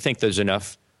I do think there's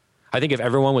enough. I think if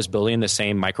everyone was building the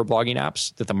same microblogging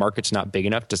apps, that the market's not big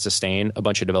enough to sustain a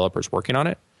bunch of developers working on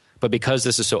it. But because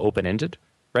this is so open-ended,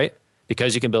 right?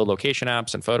 Because you can build location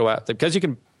apps and photo apps, because you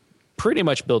can pretty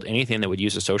much build anything that would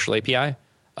use a social API,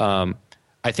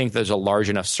 I think there's a large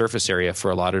enough surface area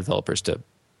for a lot of developers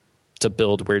to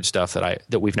build weird stuff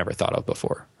that we've never thought of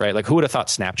before, right? Like, who would have thought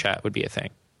Snapchat would be a thing?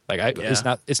 Like, it's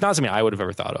not something I would have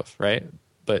ever thought of, right?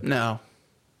 But no,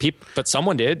 but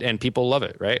someone did, and people love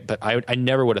it, right? But I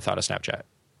never would have thought of Snapchat.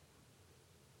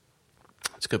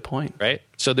 That's a good point, right?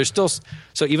 So there's still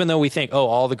even though we think,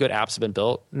 all the good apps have been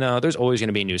built, no, there's always going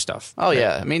to be new stuff. Oh, right?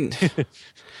 Yeah, I mean.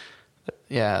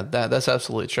 Yeah, that's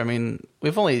absolutely true. I mean,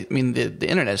 the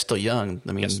internet is still young.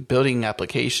 I mean, yes. Building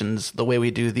applications the way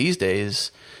we do these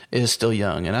days is still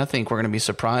young. And I think we're going to be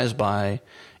surprised by,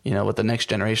 what the next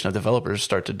generation of developers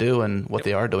start to do and what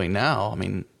they are doing now. I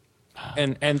mean,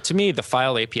 and to me, the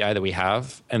file API that we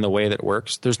have and the way that it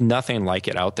works, there's nothing like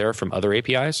it out there from other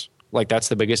APIs. Like, that's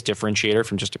the biggest differentiator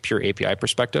from just a pure API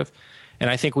perspective. And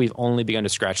I think we've only begun to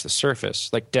scratch the surface.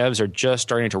 Like, devs are just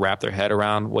starting to wrap their head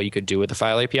around what you could do with the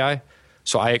file API.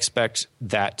 So I expect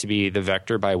that to be the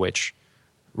vector by which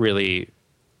really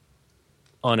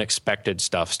unexpected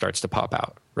stuff starts to pop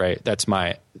out, right?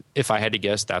 If I had to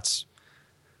guess,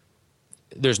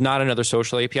 there's not another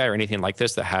social API or anything like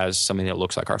this that has something that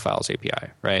looks like our files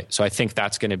API, right? So I think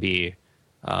that's going to be,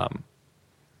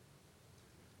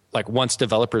 like, once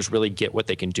developers really get what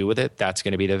they can do with it, that's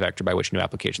going to be the vector by which new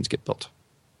applications get built.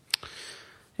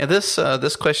 Yeah,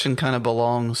 this question kind of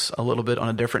belongs a little bit on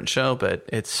a different show, but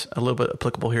it's a little bit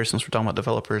applicable here since we're talking about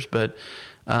developers. But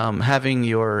having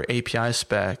your API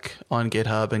spec on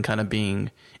GitHub and kind of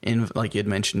being in, like you had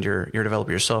mentioned, you're a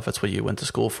developer yourself. That's what you went to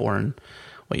school for and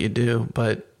what you do.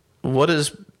 But what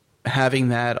is having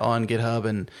that on GitHub?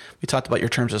 And we talked about your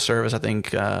terms of service, I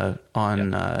think, on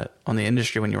the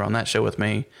industry when you were on that show with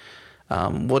me.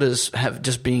 What is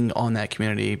just being on that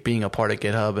community, being a part of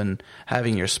GitHub and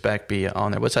having your spec be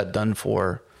on there? What's that done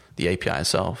for the API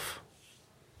itself?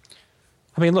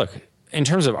 I mean, look, in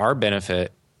terms of our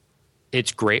benefit,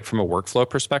 it's great from a workflow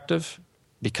perspective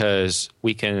because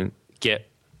we can get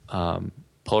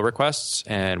pull requests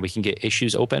and we can get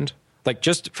issues opened. Like,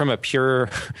 just from a pure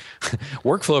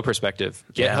workflow perspective,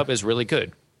 GitHub is really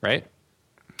good, right?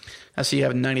 I see you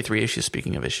have 93 issues,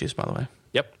 speaking of issues, by the way.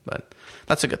 Yep. But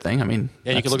that's a good thing. I mean,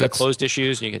 and you can look at closed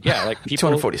issues and you can, like people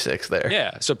 246 there.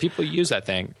 Yeah. So people use that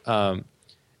thing. From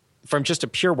just a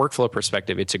pure workflow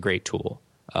perspective, it's a great tool.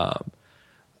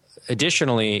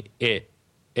 Additionally, it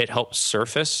helps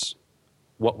surface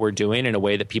what we're doing in a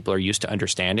way that people are used to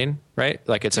understanding, right?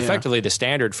 Like, it's effectively the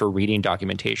standard for reading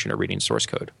documentation or reading source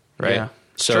code, right? Yeah,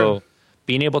 so true.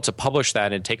 Being able to publish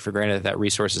that and take for granted that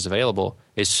resource is available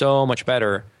is so much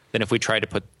better than if we tried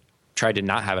to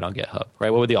not have it on GitHub, right?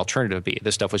 What would the alternative be?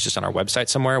 This stuff was just on our website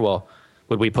somewhere. Well,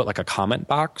 would we put like a comment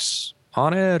box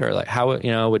on it, or like how,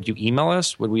 would you email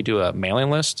us? Would we do a mailing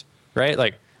list, right?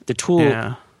 Like, the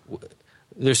tool,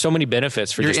 there's so many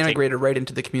benefits for you're integrated right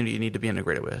into the community you need to be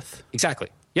integrated with. Exactly.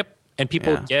 Yep. And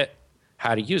people get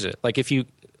how to use it. Like,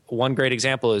 one great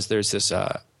example is there's this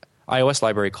iOS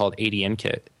library called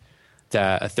ADNKit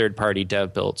that a third-party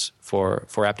dev built for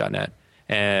app.net,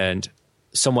 and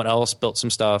someone else built some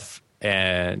stuff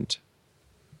and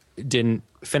didn't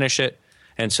finish it.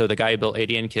 And so the guy who built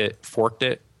ADNKit forked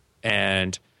it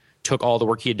and took all the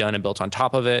work he had done and built on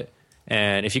top of it.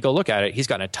 And if you go look at it, he's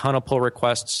gotten a ton of pull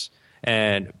requests.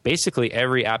 And basically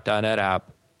every app.net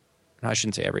app, I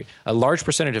shouldn't say every, a large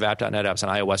percentage of app.net apps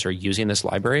on iOS are using this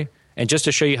library. And just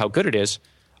to show you how good it is,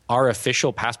 our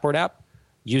official Passport app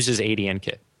uses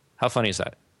ADNKit. How funny is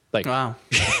that? Like, wow.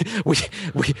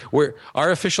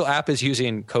 Our official app is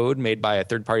using code made by a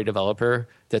third-party developer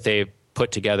that they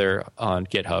put together on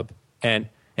GitHub. And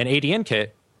ADNKit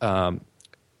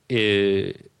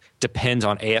depends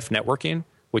on AF networking,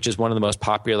 which is one of the most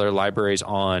popular libraries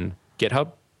on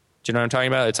GitHub. Do you know what I'm talking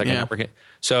about? It's like a networking.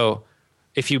 So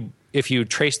if you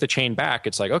trace the chain back,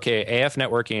 it's like, okay, AF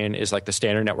networking is like the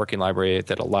standard networking library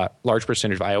that a large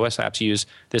percentage of iOS apps use.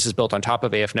 This is built on top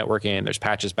of AF networking. There's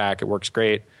patches back. It works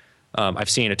great. I've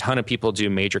seen a ton of people do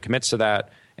major commits to that,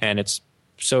 and it's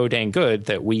so dang good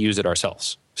that we use it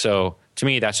ourselves. So to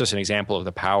me, that's just an example of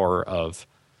the power of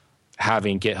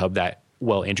having GitHub that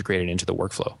well integrated into the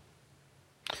workflow.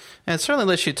 And it certainly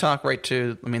lets you talk right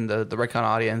to, the right kind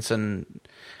of audience. And,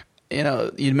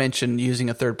 you mentioned using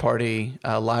a third-party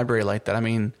library like that.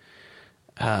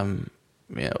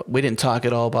 We didn't talk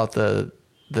at all about the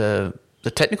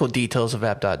technical details of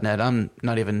app.net. I'm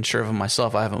not even sure of them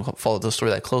myself. I haven't followed the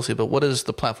story that closely. But what is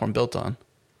the platform built on?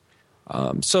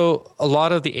 So a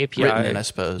lot of the API, written in, I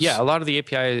suppose. Yeah, a lot of the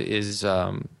API is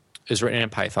written in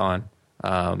Python.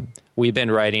 We've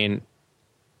been writing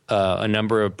a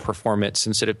number of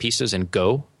performance-sensitive pieces in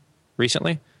Go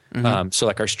recently. So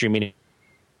like our streaming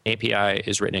API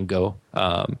is written in Go,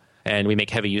 and we make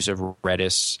heavy use of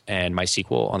Redis and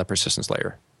MySQL on the persistence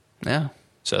layer. Yeah.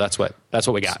 So that's what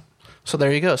we got. So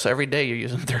there you go. So every day you're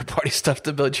using third-party stuff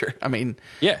to build your.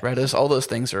 Redis. All those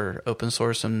things are open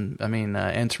source, and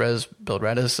Antares build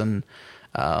Redis, and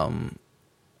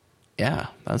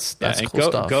that's cool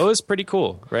stuff. Go is pretty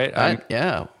cool, right?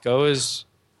 Go is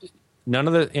none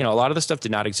of the a lot of the stuff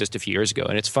did not exist a few years ago,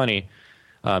 and it's funny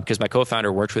because my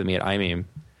co-founder worked with me at iMeme,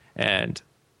 and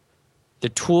the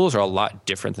tools are a lot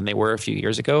different than they were a few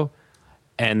years ago,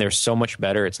 and they're so much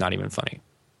better. It's not even funny,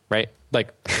 right?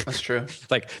 Like that's true.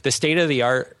 Like the state of the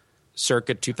art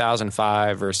circa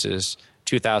 2005 versus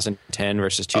 2010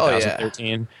 versus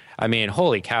 2013.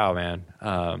 Holy cow, man.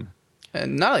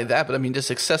 And not only that, but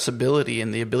just accessibility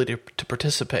and the ability to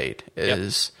participate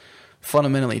is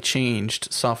fundamentally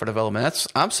changed software development.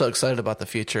 I'm so excited about the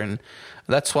future, and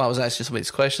that's why I was asking some of these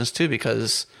questions too,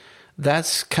 because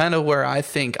that's kind of where I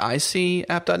think I see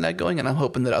app.net going, and I'm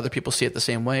hoping that other people see it the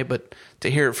same way. But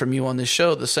to hear it from you on this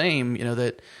show, the same,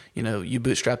 that you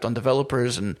bootstrapped on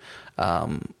developers and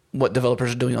what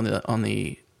developers are doing on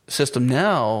the system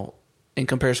now in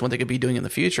comparison to what they could be doing in the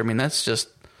future. That's just,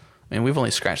 we've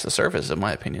only scratched the surface, in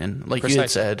my opinion. Like Precisely. You had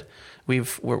said,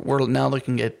 we're now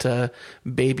looking at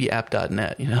baby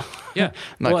app.net. Yeah,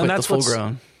 not quite the full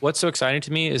grown. What's so exciting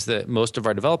to me is that most of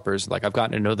our developers, like I've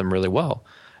gotten to know them really well.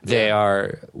 They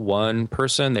are one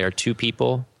person. They are two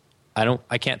people.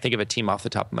 I can't think of a team off the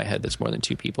top of my head that's more than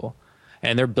two people,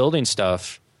 and they're building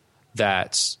stuff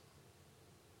that's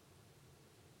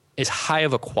is high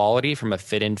of a quality from a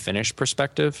fit and finish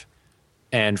perspective,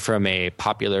 and from a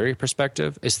popularity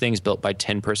perspective, is things built by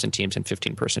 10-person teams and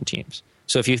 15-person teams.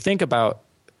 So if you think about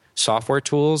software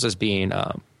tools as being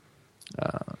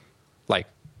like,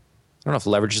 I don't know if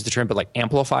leverage is the term, but like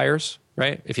amplifiers.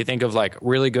 Right? If you think of like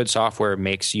really good software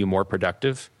makes you more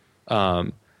productive,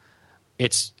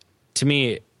 it's, to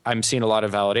me, I'm seeing a lot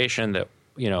of validation that,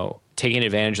 taking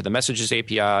advantage of the messages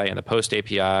API and the post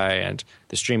API and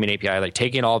the streaming API, like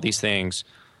taking all these things,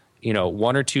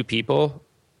 one or two people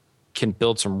can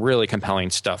build some really compelling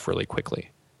stuff really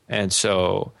quickly. And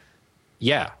so,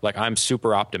 like I'm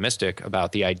super optimistic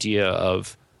about the idea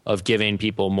of giving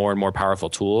people more and more powerful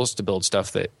tools to build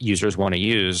stuff that users want to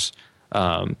use,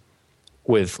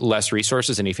 with less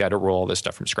resources than if you had to roll all this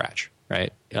stuff from scratch,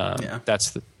 right?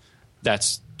 That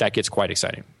gets quite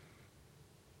exciting.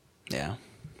 Yeah.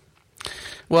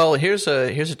 Well, here's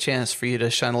a chance for you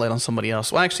to shine a light on somebody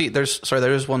else. Well, actually,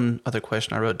 there's one other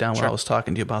question I wrote down while I was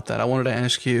talking to you about that. I wanted to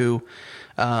ask you,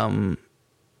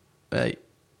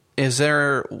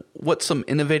 what's some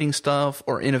innovating stuff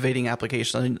or innovating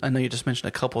applications? I know you just mentioned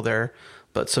a couple there,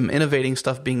 but some innovating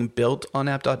stuff being built on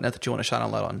app.net that you want to shine a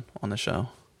light on the show?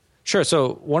 Sure.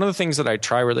 So one of the things that I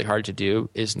try really hard to do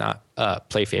is not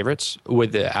play favorites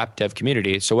with the app dev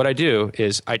community. So what I do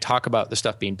is I talk about the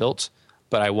stuff being built,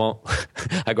 but I won't.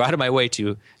 I go out of my way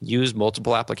to use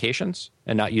multiple applications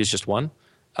and not use just one,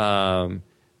 and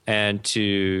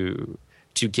to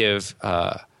give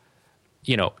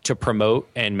to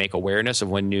promote and make awareness of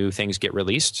when new things get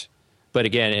released. But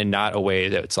again, in not a way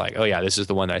that it's like, oh yeah, this is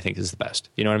the one that I think is the best.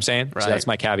 You know what I'm saying? Right. So that's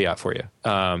my caveat for you.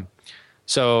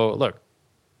 So look.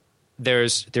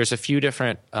 There's a few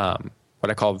different what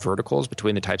I call verticals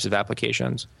between the types of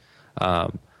applications.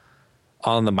 On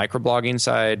the microblogging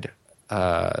side,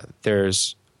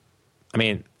 there's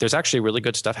actually really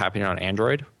good stuff happening on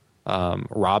Android.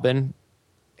 Robin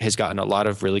has gotten a lot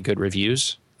of really good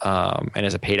reviews and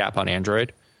is a paid app on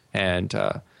Android. And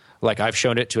I've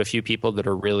shown it to a few people that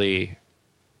are really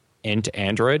into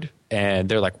Android, and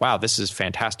they're like, "Wow, this is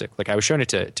fantastic!" Like I was showing it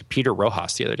to Peter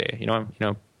Rojas the other day. Do you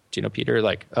know Peter?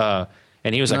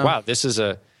 And he was like, "Wow, this is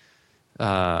a."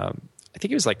 I think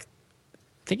he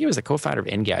was the co-founder of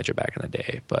Engadget back in the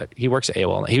day, but he works at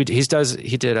AOL.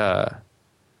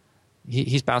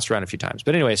 He's bounced around a few times,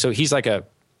 but anyway, so he's like a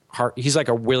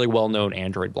really well-known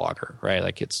Android blogger, right?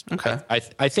 Like it's okay.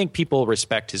 I think people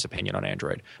respect his opinion on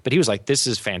Android, but he was like, "This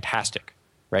is fantastic,"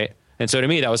 right? And so to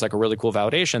me, that was like a really cool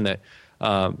validation that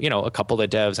a couple of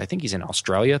devs, I think he's in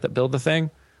Australia, that build the thing.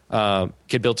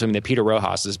 could build something that Peter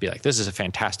Rojas is be like, this is a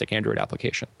fantastic Android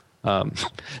application.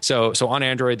 So on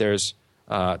Android, there's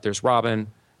Robin,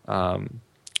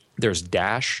 there's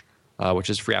Dash, which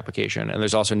is a free application, and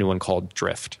there's also a new one called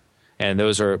Drift. And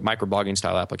those are microblogging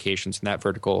style applications in that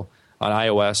vertical. On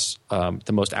iOS,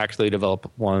 the most actively developed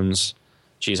ones,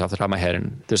 off the top of my head,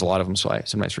 and there's a lot of them, so I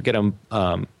sometimes forget them.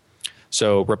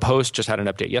 So Repost just had an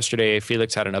update yesterday.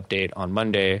 Felix had an update on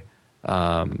Monday.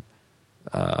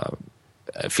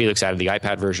 Felix added the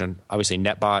iPad version. Obviously,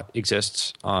 NetBot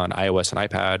exists on iOS and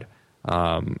iPad.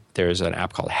 There's an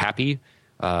app called Happy,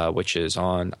 which is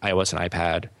on iOS and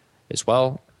iPad as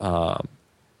well.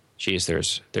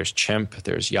 There's Chimp,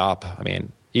 there's Yop. I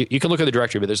mean, you can look at the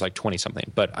directory, but there's like 20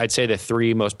 something. But I'd say the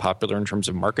three most popular in terms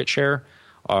of market share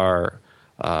are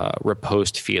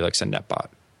Repost, Felix, and NetBot.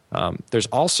 There's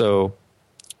also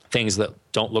things that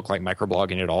don't look like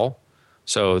microblogging at all.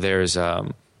 So there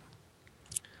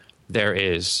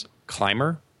is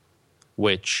Climber,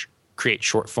 which creates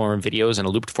short form videos in a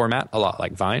looped format, a lot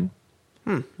like Vine.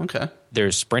 Okay.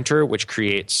 There's Sprinter, which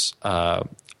creates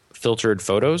filtered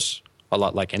photos, a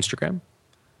lot like Instagram.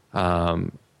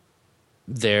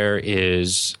 There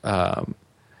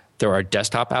are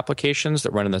desktop applications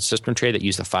that run in the system tray that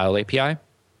use the file API.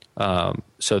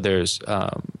 So there's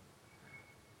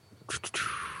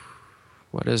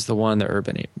what is the one that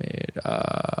Urban Ape made?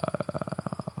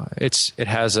 It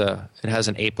has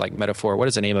an ape-like metaphor. What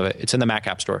is the name of it? It's in the Mac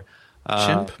App Store.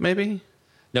 Chimp, maybe?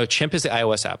 No, Chimp is the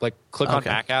iOS app. Like, click on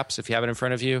Mac apps if you have it in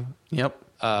front of you. Yep.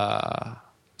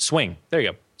 Swing. There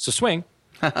you go. So Swing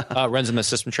runs in the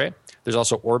system tray. There's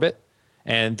also Orbit,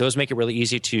 and those make it really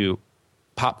easy to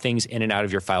pop things in and out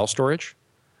of your file storage.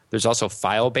 There's also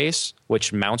Filebase,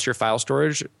 which mounts your file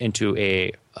storage into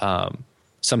a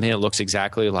something that looks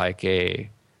exactly like a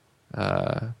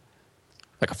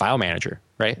file manager,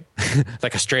 right?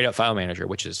 Like a straight up file manager,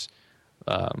 which is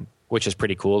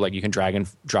pretty cool. Like you can drag and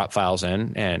drop files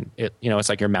in, and it's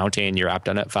like you're mounting your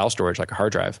app.net file storage like a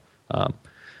hard drive.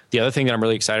 The other thing that I'm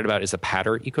really excited about is the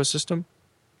Patter ecosystem.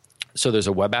 So there's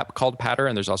a web app called Patter,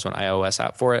 and there's also an iOS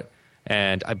app for it.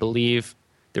 And I believe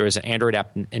there is an Android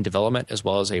app in development as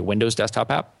well as a Windows desktop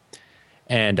app.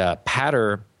 And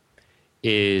Patter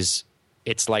it's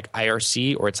like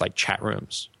IRC, or it's like chat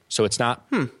rooms. So it's not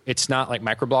like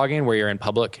microblogging where you're in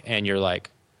public and you're like,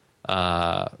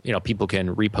 people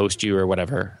can repost you or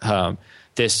whatever.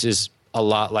 This is a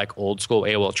lot like old school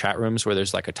AOL chat rooms where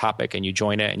there's like a topic and you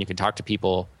join it and you can talk to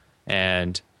people,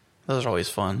 and those are always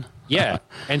fun. Yeah.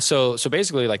 And so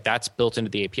basically like that's built into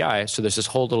the API. So there's this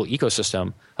whole little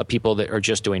ecosystem of people that are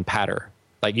just doing Patter.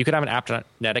 Like you could have an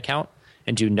app.net account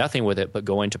and do nothing with it but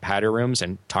go into Patter rooms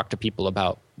and talk to people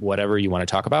about whatever you want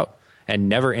to talk about and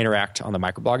never interact on the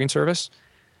microblogging service.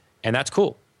 And that's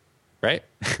cool, right?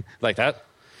 Like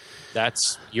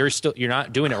you're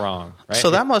not doing it wrong, right?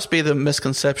 So that must be the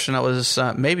misconception. I was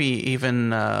maybe even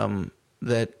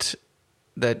that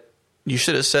you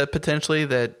should have said potentially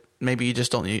that maybe you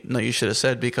just don't know you should have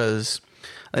said, because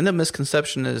I think the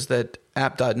misconception is that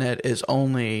app.net is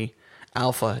only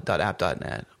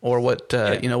alpha.app.net or what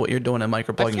what you're doing in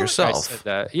microblogging yourself.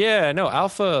 Like yeah, no,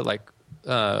 alpha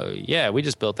we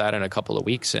just built that in a couple of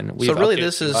weeks, and so really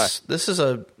this is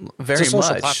a very social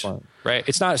much platform, right?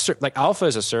 It's not like alpha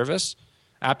is a service,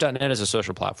 app.net is a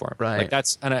social platform, right? Like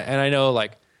that's and I know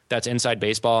like that's inside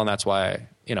baseball, and that's why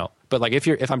but like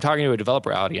if I'm talking to a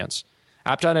developer audience,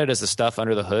 app.net is the stuff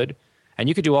under the hood, and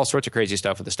you could do all sorts of crazy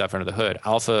stuff with the stuff under the hood.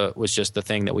 Alpha was just the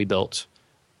thing that we built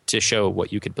to show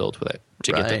what you could buld with it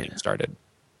to get things started.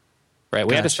 Right.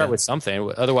 We had to start with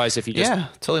something. Otherwise, if you just... Yeah,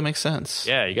 totally makes sense.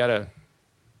 Yeah, you got to...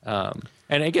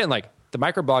 and again, like the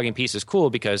microblogging piece is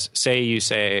cool because you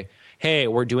say, hey,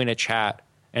 we're doing a chat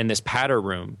in this Patter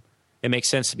room. It makes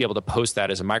sense to be able to post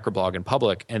that as a microblog in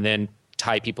public and then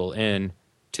tie people in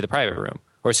to the private room.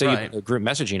 Or say you have a group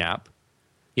messaging app.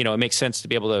 It makes sense to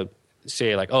be able to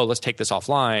say like, oh, let's take this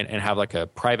offline and have like a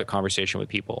private conversation with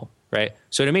people, right?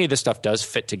 So to me, this stuff does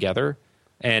fit together.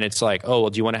 And it's like, oh, well,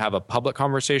 do you want to have a public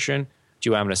conversation? Do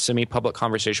you want to have a semi-public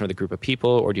conversation with a group of people?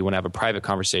 Or do you want to have a private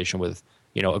conversation with,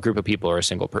 a group of people or a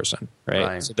single person,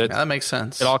 right? So that makes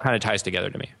sense. It all kind of ties together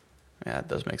to me. Yeah, it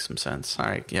does make some sense. All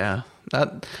right, yeah.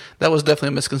 That was definitely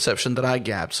a misconception that I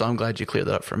gapped, so I'm glad you cleared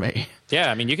that up for me.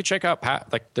 Yeah, I mean, you could check out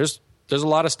there's a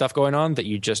lot of stuff going on that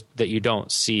you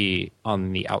don't see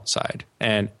on the outside.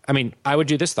 And I mean, I would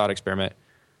do this thought experiment.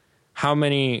 How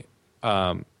many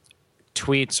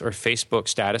tweets or Facebook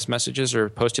status messages are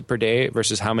posted per day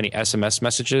versus how many SMS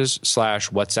messages /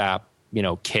 WhatsApp,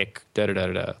 Kik,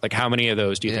 like how many of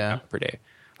those do you think happen per day?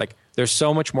 Like there's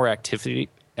so much more activity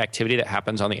that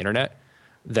happens on the internet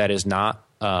that is not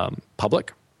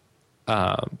public.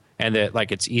 and that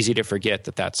like it's easy to forget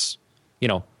that that's, you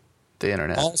know, the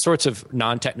internet. All sorts of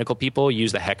non-technical people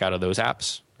use the heck out of those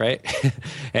apps, right?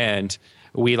 And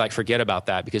we like forget about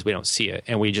that because we don't see it,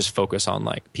 and we just focus on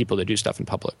like people that do stuff in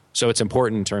public. So it's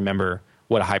important to remember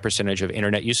what a high percentage of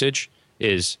internet usage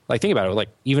is. Like, think about it. Like,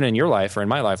 even in your life or in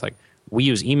my life, like we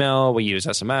use email, we use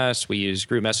SMS, we use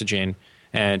group messaging,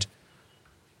 and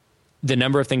the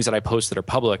number of things that I post that are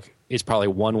public is probably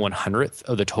 1/100th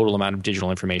of the total amount of digital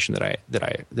information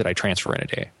that I transfer in a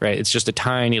day. Right? It's just a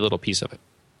tiny little piece of it.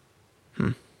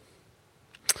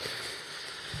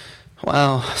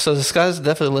 Wow. So the sky's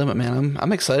definitely the limit, man.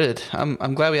 I'm excited.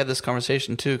 I'm glad we had this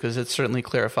conversation too, because it certainly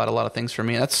clarified a lot of things for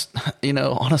me. That's, you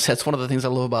know, honestly, that's one of the things I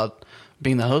love about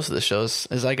being the host of the show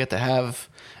is I get to have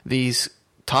these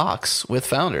talks with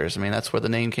founders. I mean, that's where the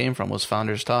name came from, was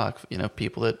Founders Talk. You know,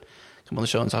 people that come on the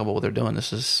show and talk about what they're doing.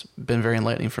 This has been very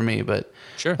enlightening for me. But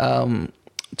sure.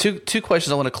 Two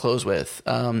questions I want to close with.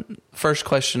 First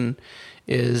question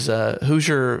is who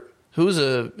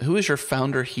is your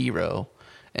founder hero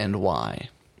and why?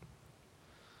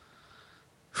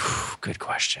 Good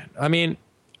question. I mean,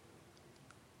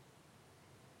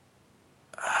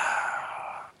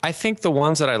 I think the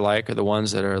ones that I like are the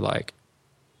ones that are like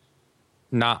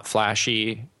not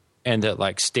flashy and that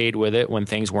like stayed with it when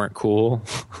things weren't cool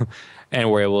and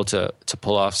were able to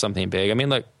pull off something big. I mean,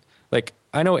 like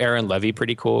I know Aaron Levy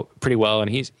pretty well,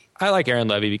 and I like Aaron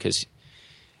Levy because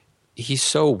he's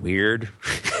so weird.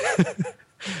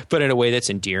 But in a way that's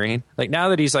endearing. Like, now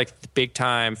that he's like the big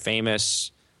time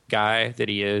famous guy that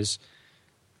he is,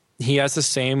 he has the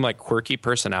same like quirky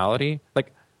personality.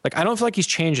 Like I don't feel like he's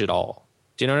changed at all.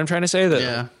 Do you know what I'm trying to say?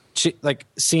 That yeah. Like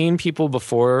seeing people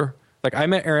before, like I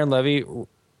met Aaron Levy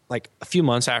like a few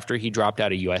months after he dropped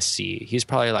out of USC. He's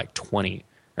probably like 20,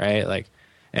 right? Like,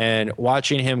 and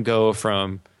watching him go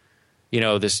from, you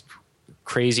know, this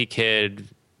crazy kid.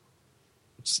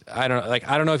 I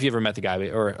don't know if you ever met the guy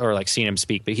or like seen him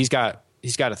speak, but he's got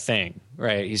a thing,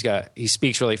 right? He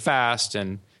speaks really fast,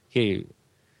 and I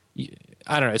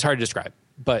don't know, it's hard to describe,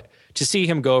 but to see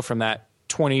him go from that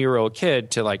 20-year-old kid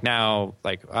to like now,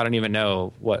 like, I don't even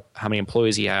know how many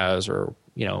employees he has, or,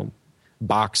 you know,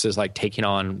 Box is like taking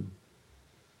on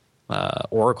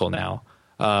Oracle now,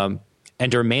 and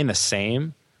to remain the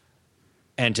same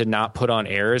and to not put on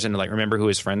airs and like remember who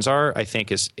his friends are, I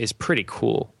think is pretty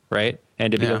cool. Right.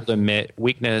 And to be able to admit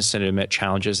weakness and admit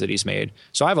challenges that he's made.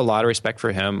 So I have a lot of respect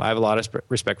for him. I have a lot of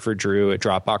respect for Drew at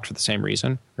Dropbox for the same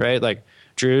reason. Right. Like,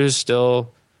 Drew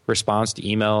still responds to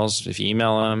emails. If you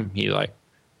email him,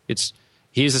 he's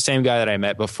the same guy that I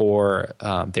met before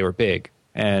they were big.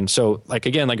 And so, like,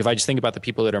 again, like if I just think about the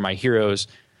people that are my heroes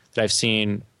that I've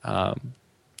seen that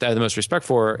I have the most respect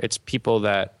for, it's people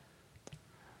that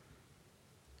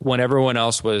when everyone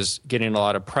else was getting a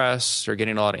lot of press or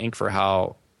getting a lot of ink for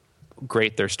how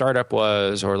great their startup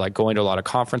was, or like going to a lot of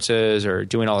conferences or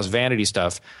doing all this vanity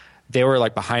stuff, they were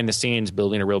like behind the scenes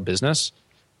building a real business.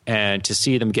 And to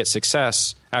see them get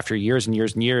success after years and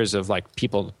years and years of like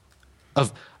people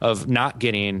of not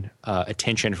getting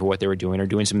attention for what they were doing, or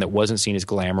doing something that wasn't seen as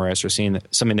glamorous, or seeing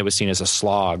something that was seen as a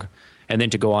slog, and then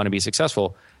to go on and be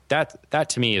successful, that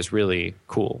to me is really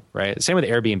cool, right? Same with the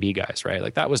Airbnb guys, right?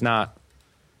 Like that was not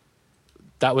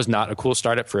a cool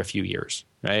startup for a few years,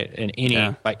 right?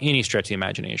 By any stretch of the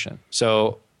imagination.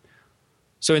 So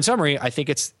in summary, I think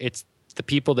it's the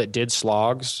people that did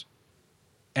slogs,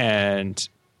 and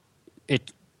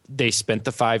they spent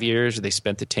the 5 years, they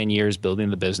spent the 10 years building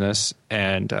the business,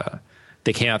 and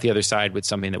they came out the other side with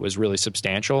something that was really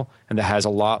substantial and that has a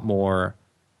lot more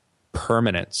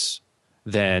permanence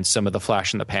than some of the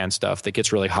flash in the pan stuff that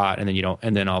gets really hot and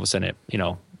then all of a sudden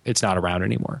it's not around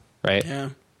anymore, right? Yeah.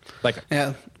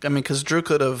 I mean, because Drew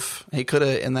could have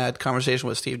in that conversation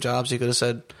with Steve Jobs, he could have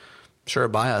said, "Sure,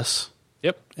 buy us."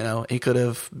 Yep. You know, he could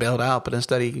have bailed out, but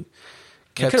instead he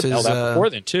kept his. Bailed out before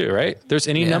then too, right? There's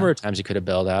any number of times he could have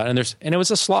bailed out, and it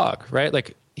was a slog, right?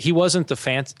 Like, he wasn't the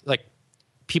fancy. Like,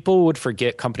 people would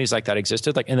forget companies like that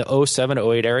existed. Like in the 07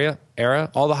 to 08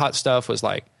 era, all the hot stuff was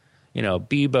like, you know,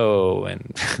 Bebo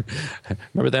and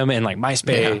remember them, and like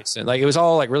MySpace, and like it was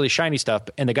all like really shiny stuff.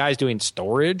 And the guys doing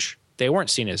storage, that wasn't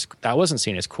seen as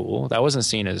cool. That wasn't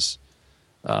seen as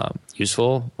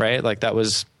useful, right? Like that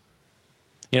was,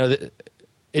 you know,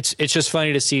 it's just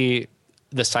funny to see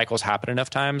the cycles happen enough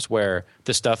times where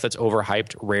the stuff that's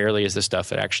overhyped rarely is the stuff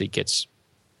that actually gets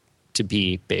to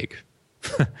be big.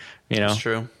 You know, that's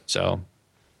true. So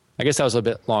I guess that was a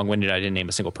bit long-winded. I didn't name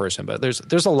a single person, but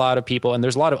there's a lot of people, and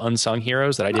there's a lot of unsung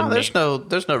heroes that I didn't. There's no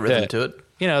rhythm to it.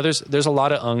 You know, there's a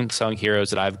lot of unsung heroes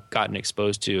that I've gotten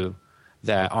exposed to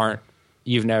that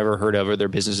you've never heard of, or their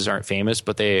businesses aren't famous,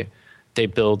 but they they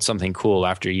build something cool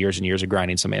after years and years of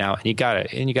grinding something out, and you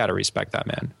gotta respect that,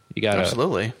 man. You gotta,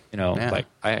 absolutely, like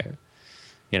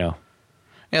Yeah,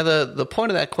 the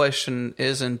point of that question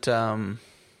isn't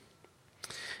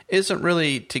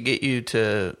really to get you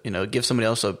to, give somebody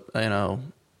else a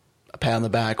pat on the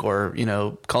back or,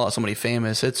 call out somebody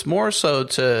famous. It's more so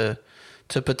to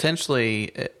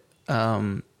potentially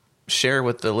share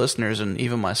with the listeners and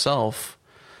even myself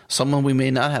someone we may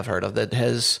not have heard of that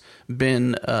has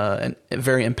been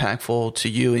very impactful to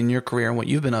you in your career and what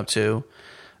you've been up to.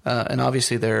 And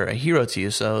obviously they're a hero to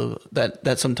you, so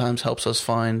that sometimes helps us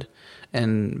find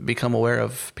and become aware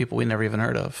of people we never even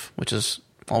heard of, which is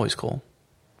always cool.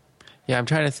 Yeah, I'm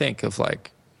trying to think of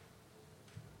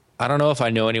I don't know if I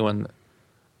know anyone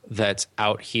that's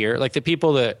out here. Like the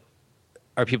people that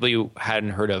are people you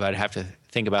hadn't heard of, I'd have to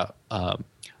think about.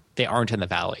 They aren't in the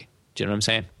Valley. Do you know what I'm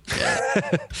saying?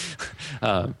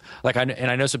 Yeah.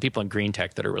 I know some people in green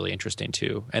tech that are really interesting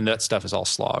too, and that stuff is all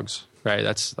slogs, right?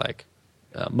 That's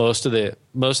most of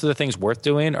the things worth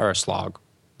doing are a slog.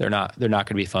 They're not going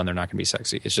to be fun. They're not going to be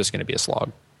sexy. It's just going to be a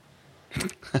slog. I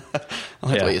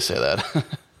like the way you say that.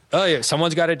 Oh yeah,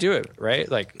 someone's got to do it, right?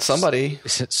 Like somebody.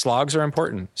 Slogs are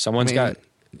important. Someone's got.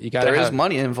 You got. There is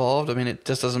money involved. I mean, it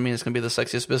just doesn't mean it's going to be the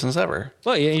sexiest business ever.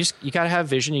 Well, yeah, you got to have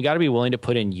vision. You got to be willing to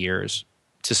put in years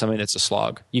to something that's a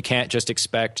slog. You can't just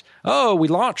expect, oh, we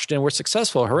launched and we're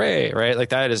successful, hooray, right? Like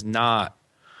that is not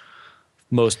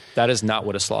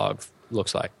what a slog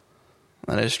looks like.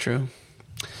 That is true.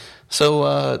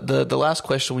 So the last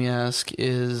question we ask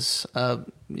is,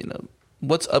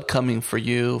 what's upcoming for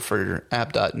you for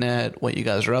app.net, what you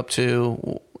guys are up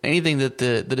to, anything that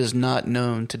is not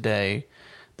known today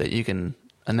that you can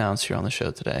announce here on the show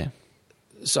today?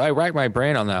 So I racked my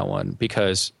brain on that one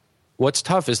because what's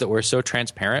tough is that we're so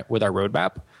transparent with our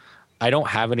roadmap. I don't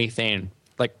have anything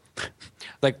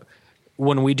like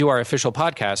when we do our official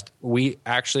podcast, we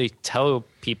actually tell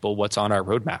people what's on our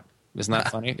roadmap. Isn't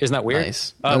that funny? Isn't that weird?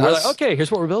 Nice. We're like, okay,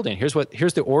 here's what we're building. Here's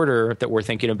the order that we're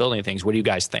thinking of building things. What do you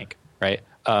guys think? Right.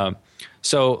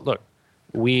 So look,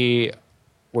 we're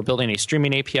building a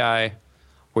streaming API.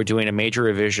 We're doing a major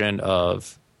revision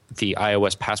of the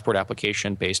iOS Passport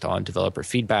application based on developer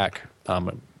feedback.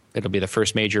 It'll be the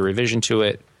first major revision to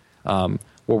it. We're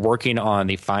working on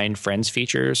the Find Friends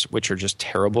features, which are just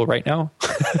terrible right now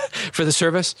for the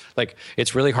service. Like,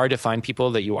 it's really hard to find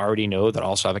people that you already know that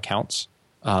also have accounts.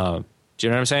 Do you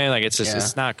know what I'm saying? Like,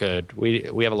 it's not good.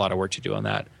 We have a lot of work to do on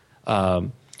that.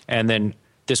 And then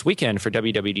this weekend for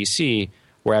WWDC,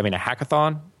 we're having a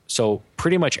hackathon. So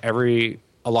pretty much a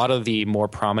lot of the more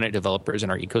prominent developers in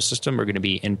our ecosystem are going to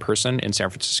be in person in San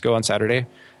Francisco on Saturday.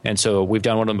 And so we've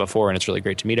done one of them before, and it's really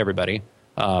great to meet everybody.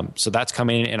 So that's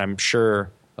coming, and I'm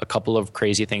sure a couple of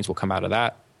crazy things will come out of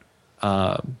that.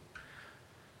 What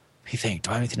do you think?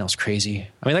 Do I have anything else crazy?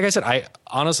 I mean, like I said,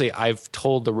 I've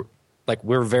told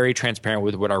we're very transparent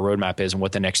with what our roadmap is and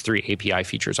what the next 3 API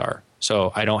features are.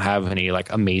 So I don't have any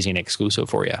amazing exclusive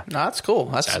for you. No, that's cool.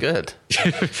 That's good.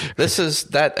 This is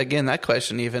that again. That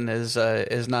question even is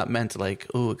not meant to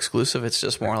exclusive. It's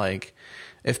just more like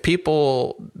if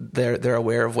people they're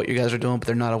aware of what you guys are doing, but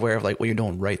they're not aware of what you're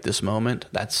doing right this moment.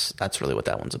 That's really what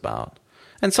that one's about.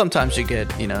 And sometimes you get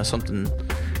something.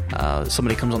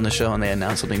 Somebody comes on the show and they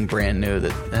announce something brand new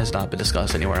that has not been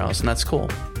discussed anywhere else, and that's cool.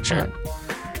 Sure.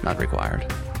 Not required.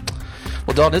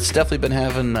 Well, Dalton, it's definitely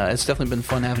been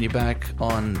fun having you back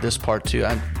on this part too.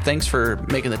 Thanks for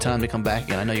making the time to come back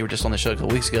again. I know you were just on the show a couple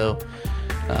weeks ago,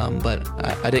 but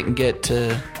I didn't get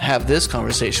to have this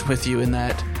conversation with you in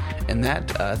that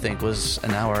I think was an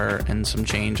hour and some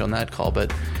change on that call.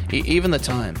 But even the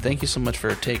time, thank you so much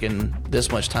for taking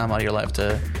this much time out of your life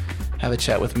to have a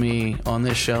chat with me on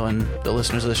this show, and the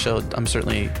listeners of the show. I'm sure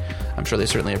they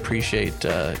certainly appreciate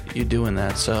you doing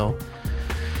that. So.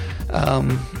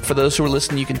 For those who are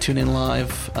listening, you can tune in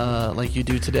live like you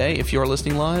do today if you're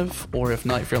listening live, or if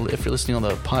not, if you're listening on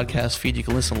the podcast feed, you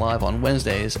can listen live on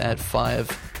Wednesdays at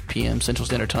 5 p.m. Central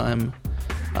Standard Time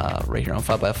right here on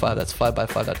 5x5. That's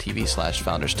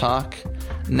 5x5.tv/Founders Talk.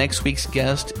 Next week's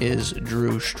guest is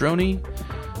Drew Stroney,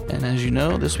 and as you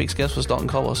know, this week's guest was Dalton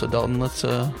Caldwell. So Dalton, let's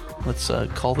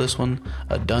call this one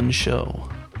a done show.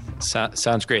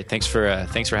 Sounds great. Thanks for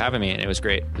having me. It was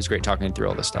great. It was great talking through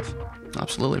all this stuff.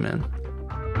 Absolutely, man.